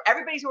grocery store.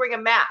 Everybody's wearing a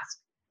mask,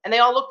 and they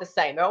all look the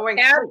same. They're all wearing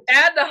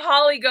add the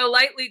Holly Go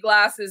Lightly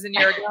glasses and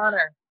you're a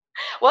goner.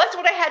 Well, that's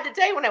what I had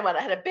today when I went.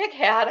 I had a big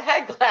hat, I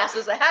had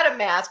glasses, I had a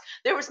mask.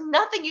 There was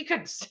nothing you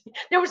could see.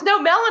 There was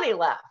no Melanie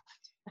left.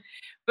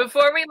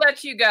 Before we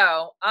let you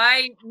go,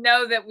 I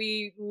know that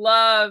we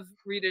love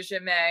Rita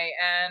Jamay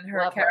and her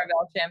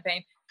Caravel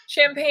champagne.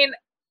 Champagne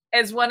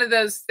is one of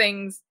those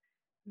things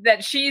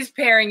that she's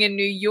pairing in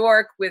New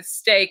York with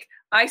steak.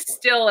 I've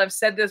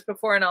said this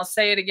before and I'll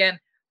say it again.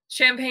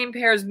 Champagne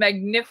pairs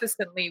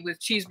magnificently with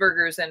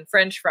cheeseburgers and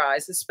French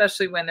fries,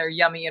 especially when they're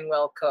yummy and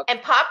well cooked.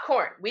 And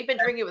popcorn. We've been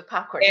drinking with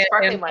popcorn,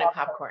 sparkling wine and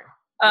popcorn.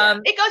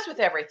 It goes with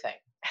everything.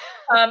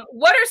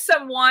 What are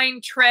some wine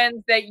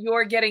trends that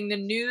you're getting the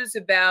news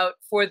about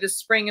for the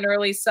spring and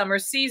early summer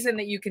season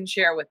that you can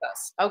share with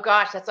us? Oh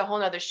gosh, that's a whole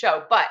nother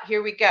show. But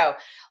here we go.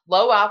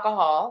 Low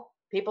alcohol.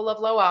 People love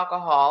low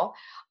alcohol.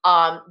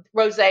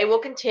 Rosé will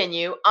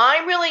continue.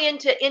 I'm really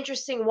into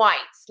interesting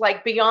whites,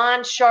 like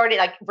beyond Chardonnay,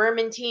 like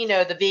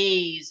Vermentino, the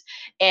V's,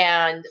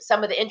 and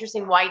some of the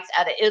interesting whites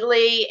out of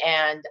Italy.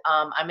 And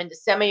I'm into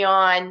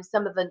Semillon,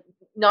 some of the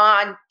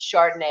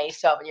non-Chardonnay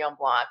Sauvignon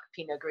Blanc,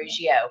 Pinot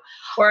Grigio.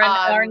 Or an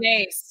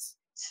Arnais.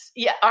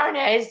 Yeah,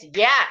 Arnais,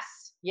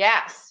 yes,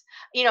 yes.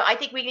 You know, I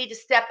think we need to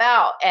step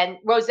out, and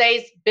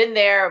Rosé's been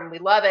there and we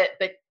love it,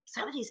 but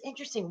some of these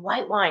interesting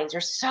white wines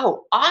are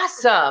so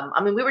awesome.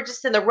 I mean, we were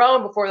just in the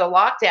Rhone before the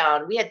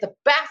lockdown. We had the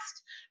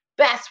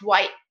best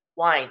white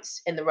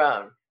wines in the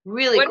Rhone.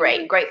 Really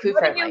great food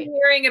friendly. What are you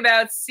hearing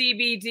about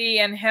CBD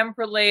and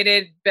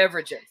hemp-related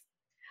beverages?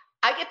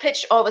 I get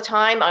pitched all the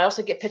time. I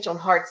also get pitched on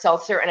hard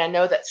seltzer, and I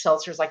know that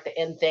seltzer is like the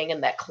in thing,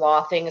 and that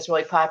claw thing is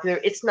really popular.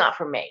 It's not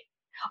for me.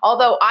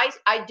 Although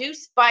I do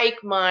spike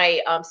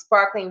my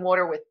sparkling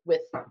water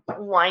with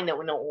wine that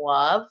we don't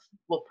love.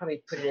 We'll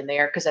probably put it in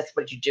there because that's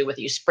what you do with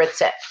it. You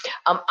spritz it.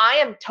 I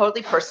am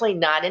totally personally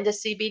not into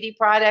CBD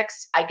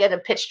products. I get them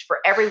pitched for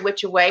every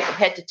which way from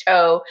head to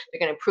toe. They're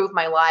going to improve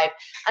my life.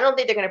 I don't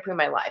think they're going to improve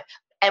my life.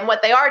 And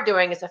what they are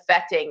doing is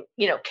affecting,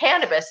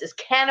 cannabis is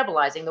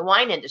cannibalizing the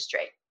wine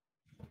industry.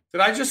 Did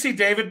I just see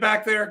David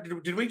back there?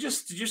 Did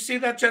you see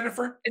that,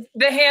 Jennifer?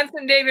 The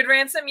handsome David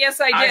Ransom?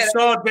 Yes, I did. I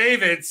saw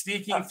David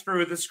sneaking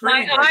through the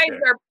screen. My eyes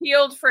are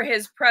peeled for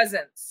his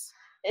presence.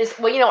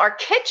 Our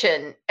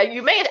kitchen,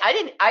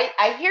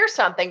 I hear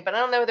something, but I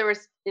don't know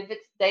if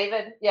it's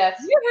David. Yes.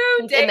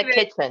 Yoo-hoo, David. In the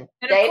kitchen.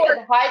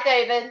 David. Hi,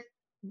 David.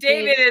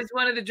 David is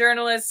one of the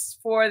journalists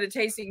for the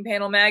Tasting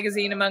Panel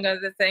magazine, among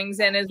other things.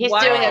 And he's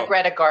doing a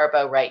Greta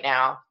Garbo right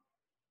now.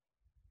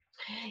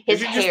 Did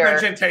you just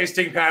mention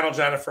Tasting Panel,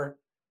 Jennifer?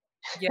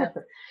 Yeah.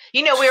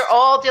 We're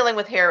all dealing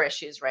with hair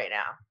issues right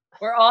now.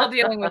 We're all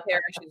dealing with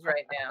hair issues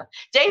right now.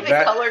 David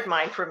colored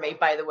mine for me,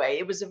 by the way.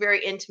 It was a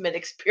very intimate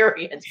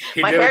experience.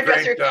 My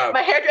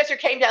hairdresser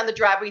came down the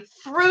driveway,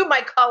 threw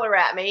my color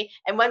at me,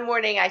 and one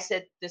morning I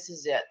said, "This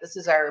is it. This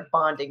is our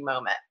bonding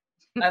moment."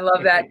 I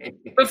love that.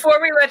 Before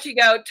we let you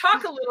go,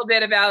 talk a little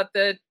bit about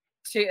the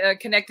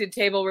Connected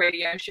Table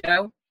radio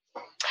show.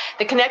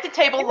 The Connected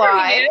Table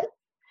Live.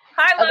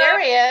 Hi, love. Oh, there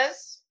he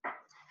is.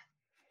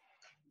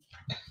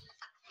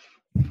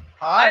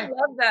 Hi. I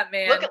love that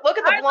man. Look at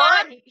the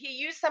blonde. He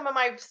used some of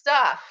my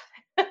stuff.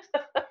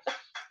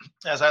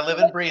 As I live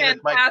and breathe,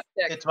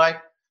 it's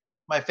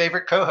my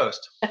favorite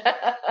co-host.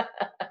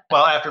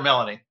 Well, after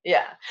Melanie.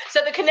 Yeah. So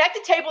the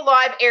Connected Table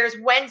Live airs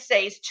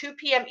Wednesdays, 2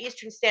 p.m.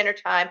 Eastern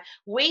Standard Time.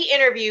 We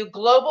interview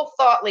global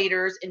thought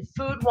leaders in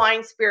food,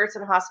 wine, spirits,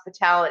 and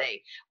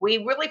hospitality. We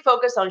really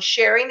focus on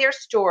sharing their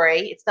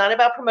story. It's not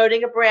about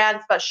promoting a brand.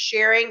 It's about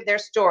sharing their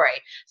story.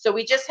 So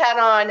we just had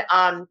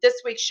on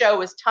this week's show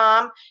was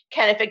Tom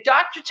Kennefic.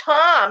 Dr.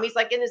 Tom, he's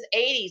like in his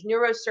 80s,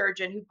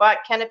 neurosurgeon who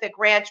bought Kennefic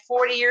Ranch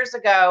 40 years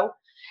ago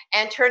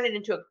and turned it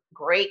into a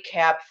great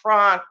Cab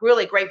Franc,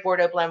 really great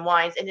Bordeaux blend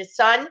wines. And his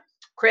son,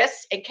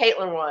 Chris and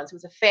Caitlin runs. It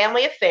was a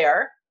family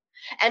affair.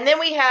 And then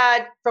we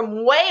had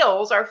from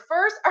Wales, our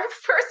first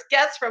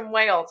guest from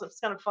Wales. It was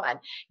kind of fun.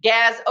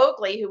 Gaz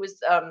Oakley, who was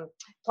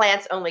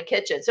Plants Only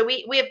Kitchen. So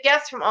we have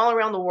guests from all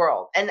around the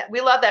world. And we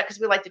love that because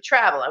we like to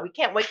travel and we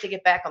can't wait to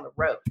get back on the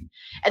road.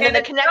 And then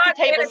the Connected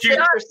Table sips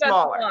are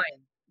smaller.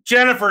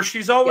 Jennifer,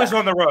 she's always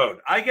on the road.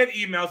 I get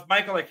emails,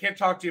 Michael, I can't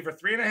talk to you for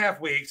 3.5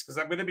 weeks because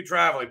I'm going to be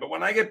traveling. But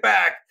when I get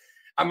back,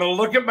 I'm going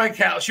to look at my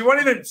calendar. She won't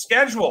even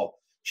schedule.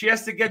 She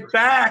has to get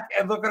back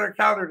and look at her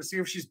calendar to see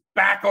if she's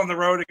back on the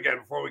road again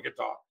before we can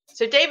talk.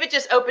 So David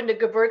just opened a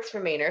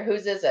Gewürztraminer.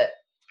 Whose is it?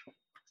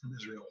 From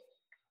Israel.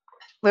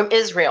 From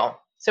Israel.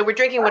 So we're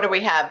drinking, what do we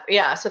have?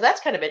 Yeah, so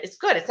that's kind of it. It's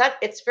good.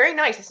 It's very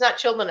nice. It's not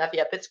chilled enough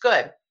yet, but it's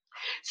good.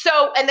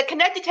 So, and the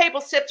Connected Table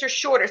sips are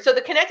shorter. So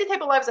the Connected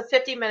Table Live is a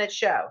 50-minute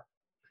show.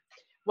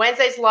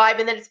 Wednesday's live,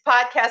 and then it's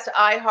podcast to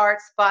iHeart,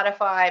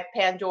 Spotify,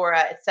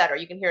 Pandora, etc.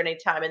 You can hear it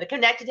anytime. And the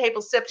Connected Table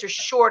sips are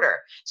shorter.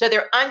 So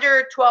they're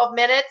under 12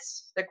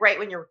 minutes. They're great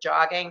when you're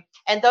jogging.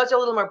 And those are a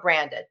little more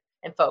branded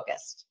and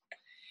focused.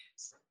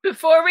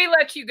 Before we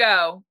let you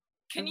go,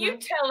 can you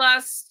tell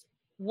us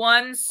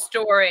one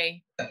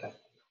story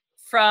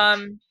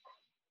from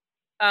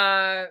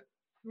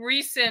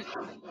recent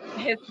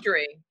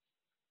history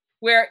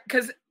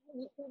because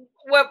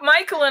what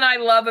Michael and I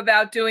love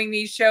about doing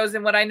these shows,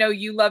 and what I know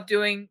you love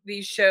doing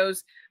these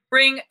shows,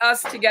 bring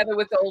us together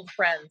with old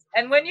friends.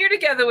 And when you're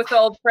together with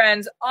old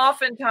friends,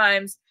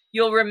 oftentimes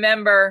you'll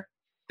remember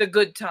the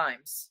good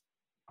times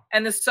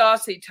and the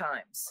saucy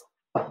times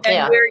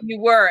and where you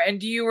were. And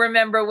do you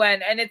remember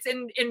when? And it's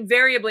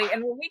invariably,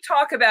 and when we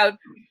talk about,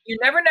 you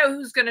never know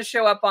who's going to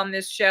show up on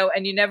this show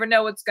and you never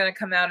know what's going to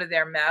come out of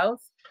their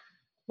mouth.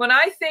 When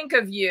I think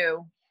of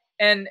you,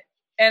 and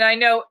I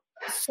know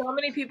so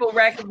many people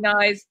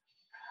recognize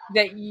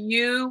that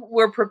you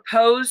were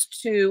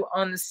proposed to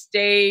on the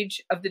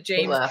stage of the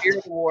James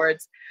Beard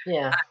Awards.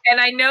 Yeah. And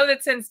I know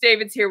that since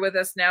David's here with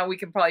us now,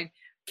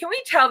 can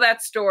we tell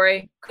that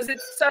story? Because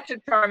it's such a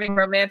charming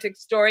romantic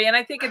story. And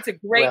I think it's a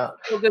great,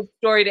 good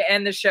story to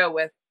end the show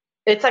with.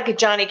 It's like a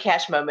Johnny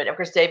Cash moment. Of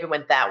course, David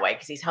went that way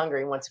because he's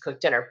hungry and wants to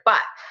cook dinner.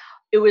 But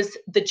it was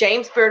the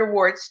James Beard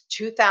Awards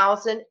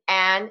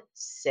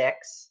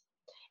 2006.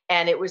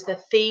 And it was the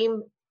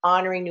theme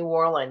honoring New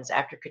Orleans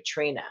after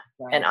Katrina.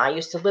 Right. And I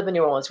used to live in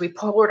New Orleans. We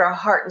poured our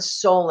heart and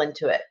soul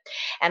into it.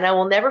 And I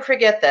will never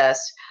forget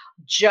this.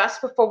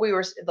 Just before we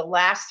were the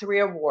last 3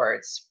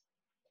 awards,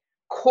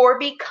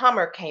 Corby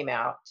Kummer came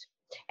out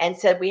and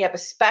said, we have a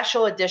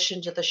special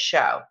edition to the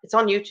show. It's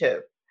on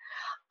YouTube.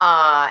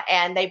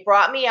 And they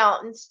brought me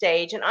out on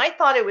stage, and I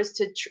thought it was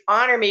to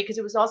honor me because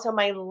it was also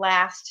my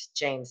last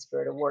James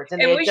Beard Awards,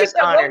 and they had just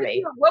honored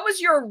me. What was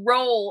your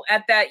role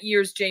at that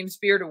year's James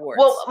Beard Awards?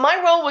 Well,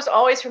 my role was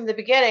always from the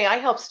beginning. I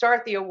helped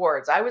start the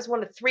awards. I was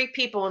one of 3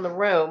 people in the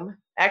room,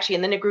 actually,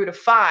 and then it grew to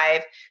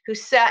 5, who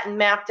sat and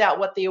mapped out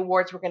what the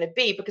awards were going to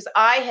be, because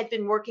I had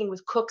been working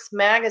with Cook's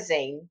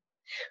Magazine,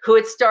 who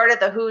had started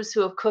the Who's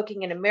Who of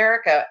Cooking in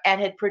America and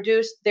had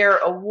produced their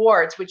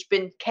awards, which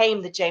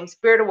became the James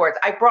Beard Awards.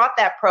 I brought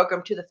that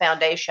program to the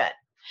foundation,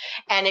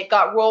 and it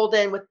got rolled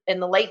in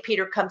and the late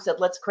Peter Kummer said,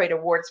 let's create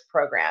awards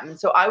program. And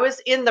so I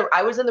was in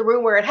the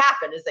room where it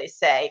happened, as they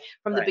say,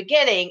 from the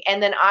beginning.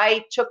 And then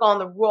I took on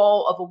the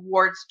role of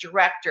awards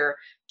director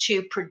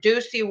to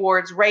produce the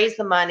awards, raise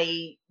the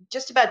money,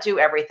 just about do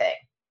everything.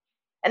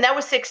 And that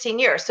was 16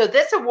 years. So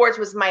this awards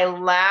was my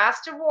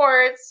last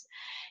awards.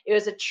 It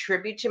was a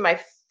tribute to my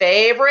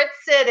favorite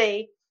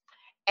city.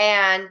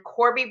 And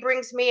Corby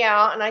brings me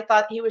out, and I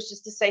thought he was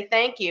just to say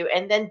thank you.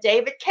 And then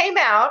David came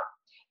out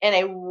in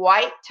a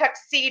white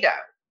tuxedo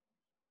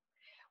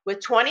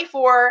with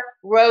 24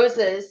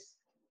 roses.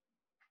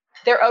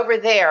 They're over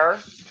there.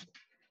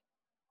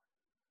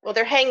 Well,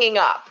 they're hanging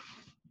up.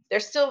 They're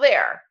still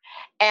there.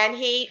 And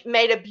he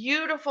made a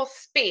beautiful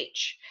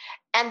speech.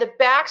 And the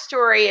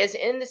backstory is,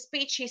 in the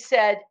speech, he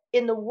said,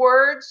 in the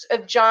words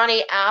of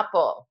Johnny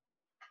Apple,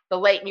 the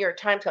late New York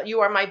Times,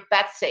 you are my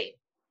Betsy.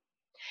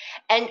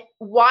 And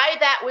why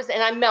that was,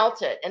 and I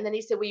melted. And then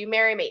he said, will you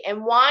marry me?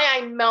 And why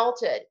I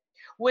melted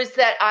was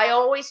that I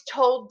always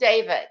told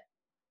David,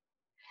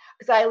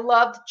 because I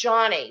loved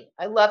Johnny.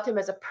 I loved him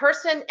as a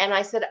person. And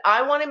I said,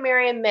 I want to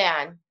marry a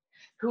man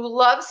who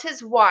loves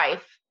his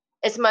wife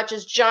as much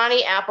as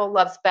Johnny Apple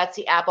loves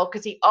Betsy Apple,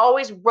 because he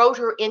always wrote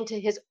her into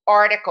his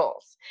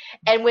articles.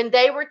 And when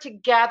they were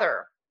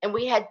together, and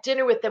we had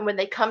dinner with them when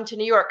they come to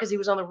New York, because he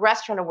was on the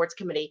Restaurant Awards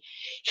Committee,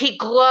 he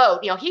glowed.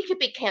 You know, he could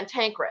be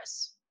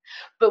cantankerous,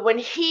 but when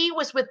he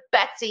was with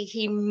Betsy,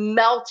 he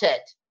melted.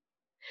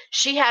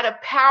 She had a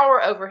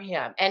power over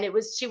him, and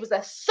she was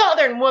a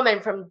Southern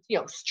woman from,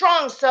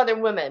 strong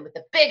Southern woman with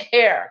the big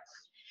hair.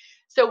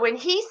 So when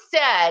he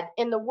said,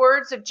 in the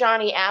words of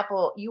Johnny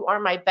Apple, you are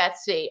my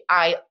Betsy,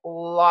 I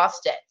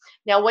lost it.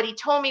 Now, what he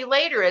told me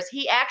later is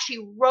he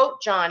actually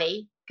wrote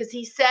Johnny, because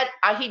he said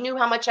he knew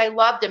how much I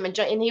loved him,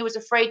 and he was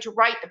afraid to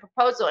write the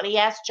proposal, and he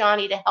asked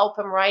Johnny to help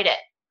him write it.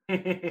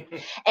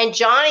 And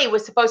Johnny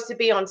was supposed to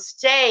be on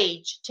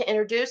stage to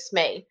introduce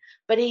me,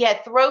 but he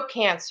had throat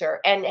cancer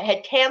and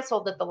had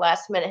canceled at the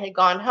last minute, had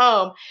gone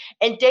home.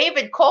 And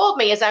David called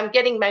me as I'm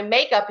getting my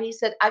makeup. He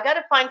said, I got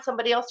to find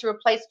somebody else to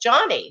replace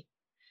Johnny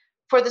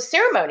for the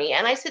ceremony.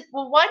 And I said,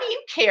 well, why do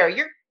you care?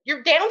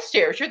 You're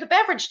downstairs. You're the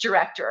beverage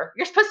director.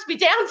 You're supposed to be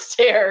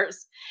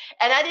downstairs.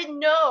 And I didn't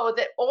know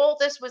that all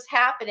this was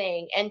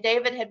happening. And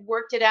David had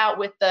worked it out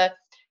with the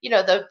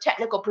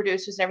technical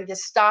producers and everything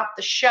to stop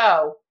the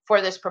show for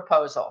this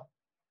proposal.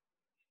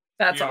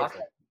 That's beautiful.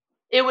 Awesome.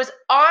 It was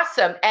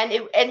awesome.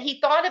 And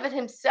he thought of it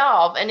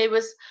himself. And it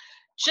was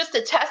just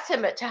a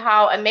testament to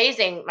how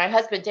amazing my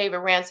husband, David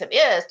Ransom,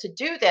 is to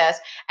do this.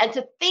 And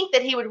to think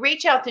that he would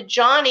reach out to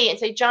Johnny and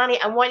say, Johnny,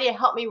 I want you to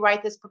help me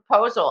write this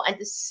proposal. And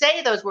to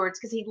say those words,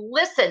 because he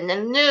listened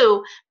and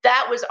knew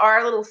that was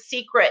our little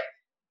secret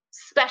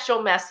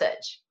special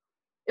message.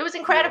 It was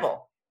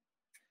incredible.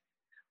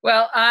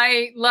 Well,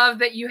 I love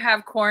that you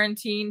have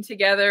quarantined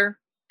together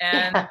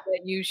and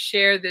that you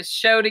share this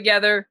show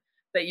together,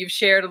 that you've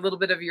shared a little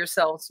bit of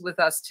yourselves with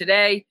us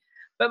today.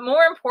 But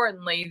more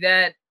importantly,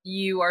 that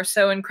you are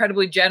so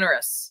incredibly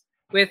generous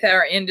with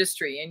our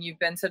industry, and you've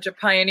been such a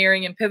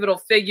pioneering and pivotal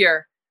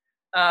figure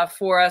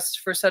for us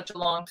for such a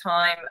long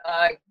time.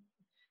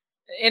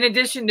 In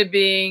addition to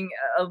being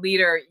a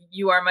leader,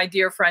 you are my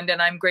dear friend,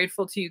 and I'm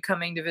grateful to you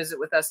coming to visit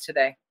with us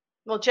today.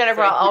 Well,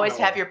 Jennifer, I'll always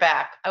have your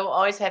back. I will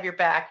always have your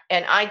back.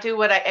 And I do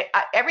what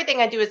everything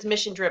I do is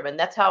mission driven.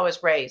 That's how I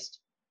was raised.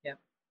 Yeah.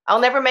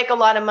 I'll never make a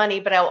lot of money,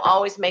 but I will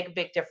always make a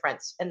big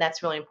difference. And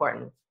that's really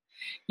important.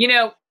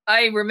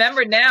 I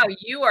remember now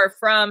you are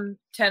from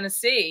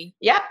Tennessee.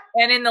 Yeah.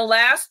 And in the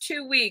last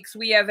 2 weeks,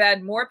 we have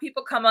had more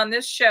people come on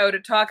this show to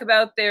talk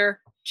about their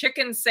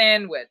chicken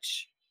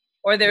sandwich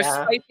or their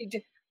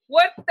spicy.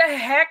 What the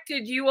heck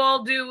did you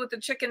all do with the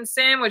chicken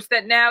sandwich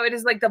that now it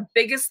is like the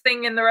biggest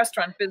thing in the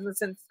restaurant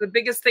business? And it's the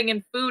biggest thing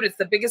in food. It's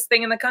the biggest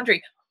thing in the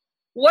country.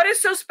 What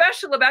is so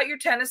special about your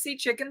Tennessee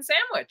chicken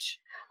sandwich?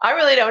 I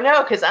really don't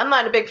know, because I'm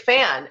not a big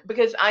fan,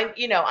 because I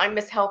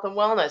miss health and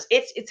wellness.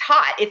 It's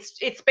hot.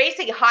 It's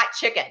basically hot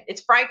chicken.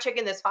 It's fried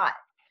chicken that's hot.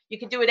 You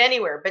can do it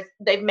anywhere, but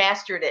they've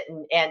mastered it.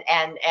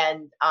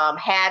 And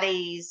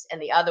Hattie's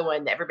and the other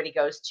one that everybody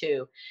goes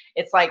to.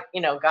 It's like,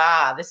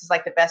 God, this is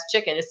like the best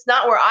chicken. It's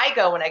not where I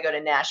go when I go to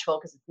Nashville,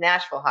 because it's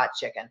Nashville hot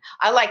chicken.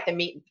 I like the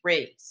meat and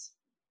threes.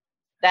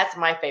 That's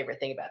my favorite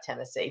thing about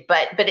Tennessee.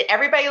 But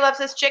everybody loves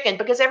this chicken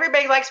because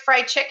everybody likes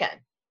fried chicken.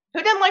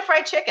 Who doesn't like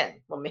fried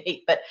chicken? Well,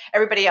 me, but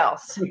everybody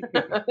else.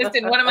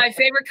 Listen, one of my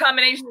favorite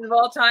combinations of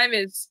all time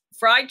is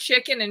fried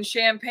chicken and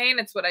champagne.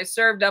 It's what I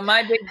served on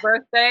my big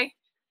birthday.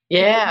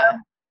 Yeah.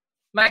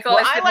 Michael,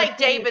 well, I like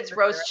David's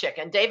roast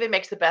chicken. David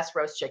makes the best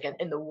roast chicken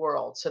in the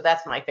world. So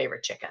that's my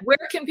favorite chicken. Where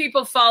can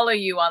people follow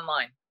you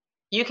online?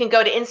 You can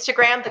go to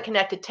Instagram, The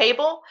Connected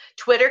Table,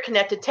 Twitter,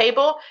 Connected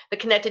Table,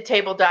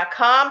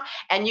 theconnectedtable.com,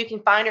 and you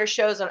can find our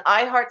shows on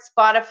iHeart,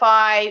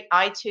 Spotify,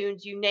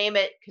 iTunes, you name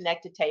it,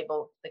 Connected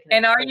Table.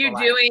 And are you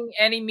doing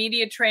any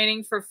media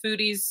training for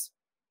foodies?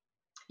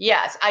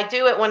 Yes, I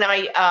do it when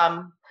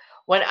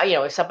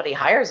if somebody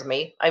hires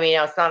me. I mean,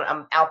 it's not,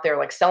 I'm out there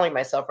like selling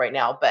myself right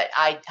now, but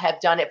I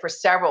have done it for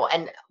several,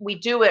 and we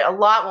do it a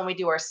lot when we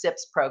do our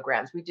SIPS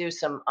programs. We do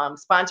some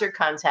sponsored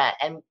content,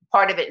 and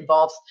part of it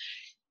involves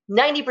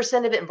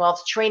 90% of it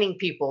involves training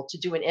people to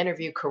do an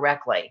interview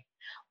correctly.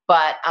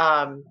 But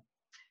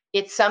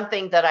it's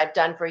something that I've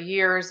done for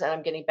years, and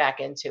I'm getting back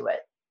into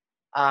it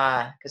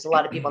because a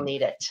lot of people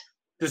need it.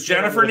 Does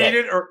Jennifer need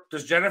it, or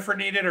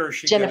is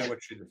she good at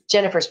what she does?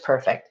 Jennifer's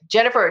perfect.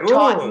 Jennifer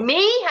taught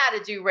me how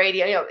to do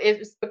radio. It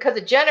was because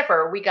of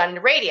Jennifer we got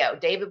into radio.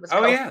 David was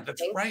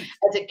that's right,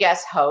 as a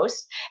guest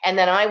host, and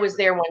then I was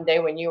there one day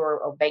when you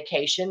were on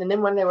vacation, and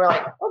then when they were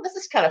like, "Oh, this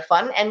is kind of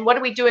fun," and what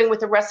are we doing with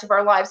the rest of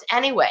our lives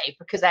anyway?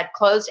 Because I'd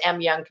closed M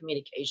Young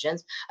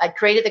Communications, I'd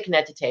created the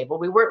Connected Table.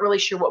 We weren't really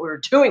sure what we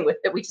were doing with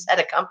it. We just had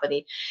a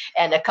company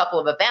and a couple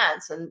of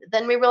events, and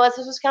then we realized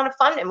this was kind of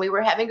fun, and we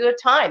were having a good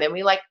time, and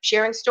we like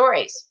sharing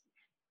stories.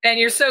 And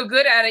you're so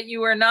good at it. You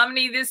were a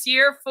nominee this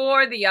year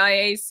for the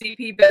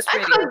IACP Best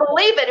Radio. I couldn't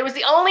believe it. It was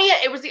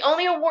the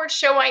only award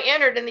show I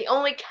entered in the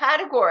only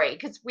category,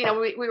 because we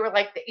were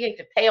like, you have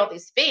to pay all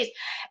these fees,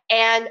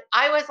 and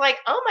I was like,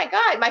 oh my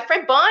God, my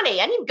friend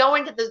Bonnie. I didn't go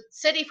into the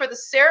city for the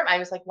ceremony. I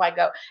was like, why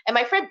go? And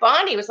my friend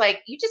Bonnie was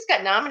like, you just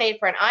got nominated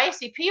for an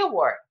IACP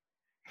award.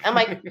 I'm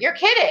like, you're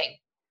kidding.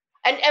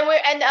 And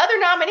the other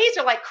nominees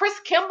are like Chris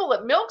Kimball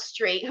at Milk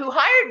Street, who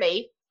hired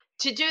me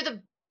to do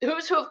the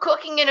Who's Who of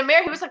Cooking in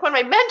America. He was like one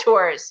of my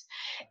mentors.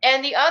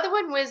 And the other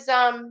one was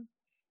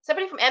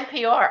somebody from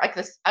NPR. Like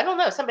this, I don't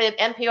know, somebody at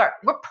NPR.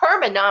 We're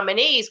perma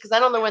nominees because I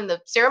don't know when the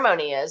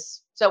ceremony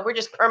is. So we're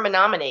just perma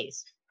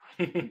nominees.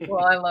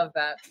 Well, I love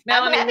that.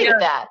 Melanie, I'm happy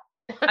with that.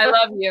 I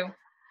love you.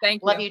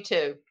 Thank you. Love you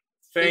too.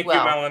 Thank you,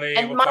 Melanie.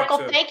 And Michael,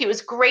 thank you. It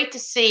was great to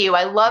see you.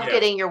 I love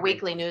getting your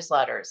weekly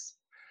newsletters.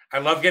 I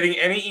love getting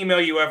any email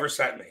you ever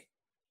sent me.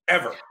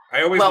 Ever.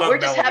 I always love we're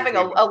just having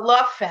a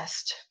love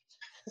fest.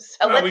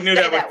 So we knew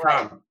that would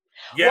come.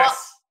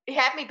 Yes. Well,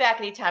 have me back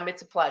anytime.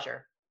 It's a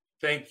pleasure.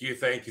 Thank you.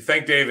 Thank you.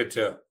 Thank David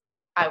too.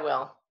 I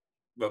will.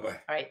 Bye-bye. All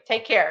right.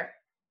 Take care.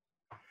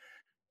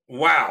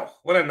 Wow.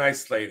 What a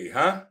nice lady,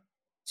 huh?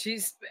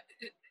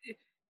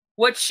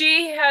 What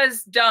she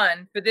has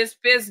done for this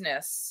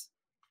business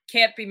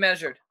can't be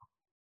measured.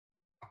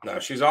 No,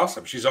 she's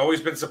awesome. She's always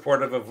been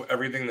supportive of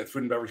everything that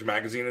Food and Beverage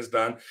Magazine has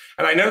done.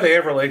 And I know they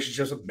have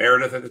relationships with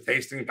Meredith at the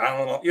tasting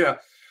panel and all,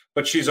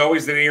 but she's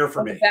always an ear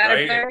for me.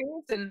 Right?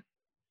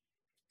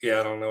 Yeah,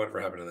 I don't know whatever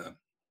happened to them.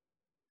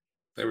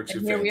 They were too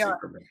fancy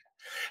for me.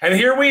 And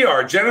here we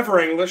are, Jennifer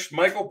English,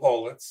 Michael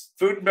Politz,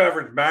 Food and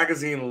Beverage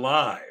Magazine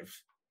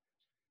Live.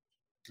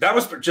 That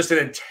was just an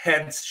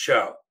intense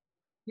show.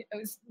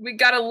 We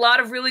got a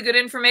lot of really good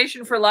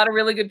information for a lot of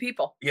really good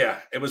people. Yeah,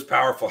 it was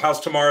powerful. How's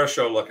tomorrow's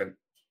show looking?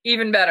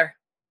 Even better.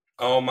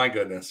 Oh, my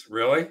goodness.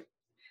 Really?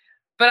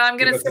 But I'm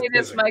going to say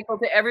this, Michael,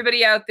 to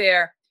everybody out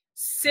there.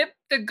 Sip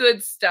the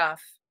good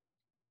stuff.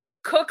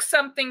 Cook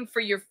something for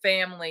your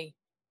family.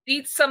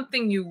 Eat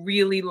something you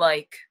really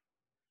like.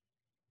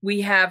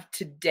 We have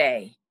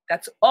today.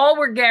 That's all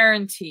we're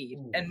guaranteed.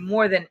 And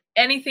more than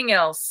anything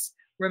else,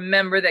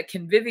 remember that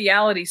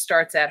conviviality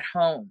starts at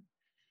home.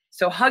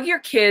 So hug your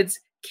kids,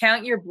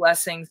 count your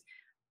blessings,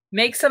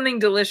 make something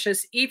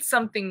delicious, eat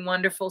something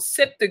wonderful,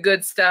 sip the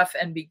good stuff,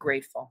 and be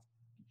grateful.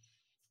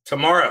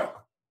 Tomorrow.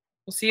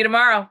 We'll see you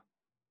tomorrow.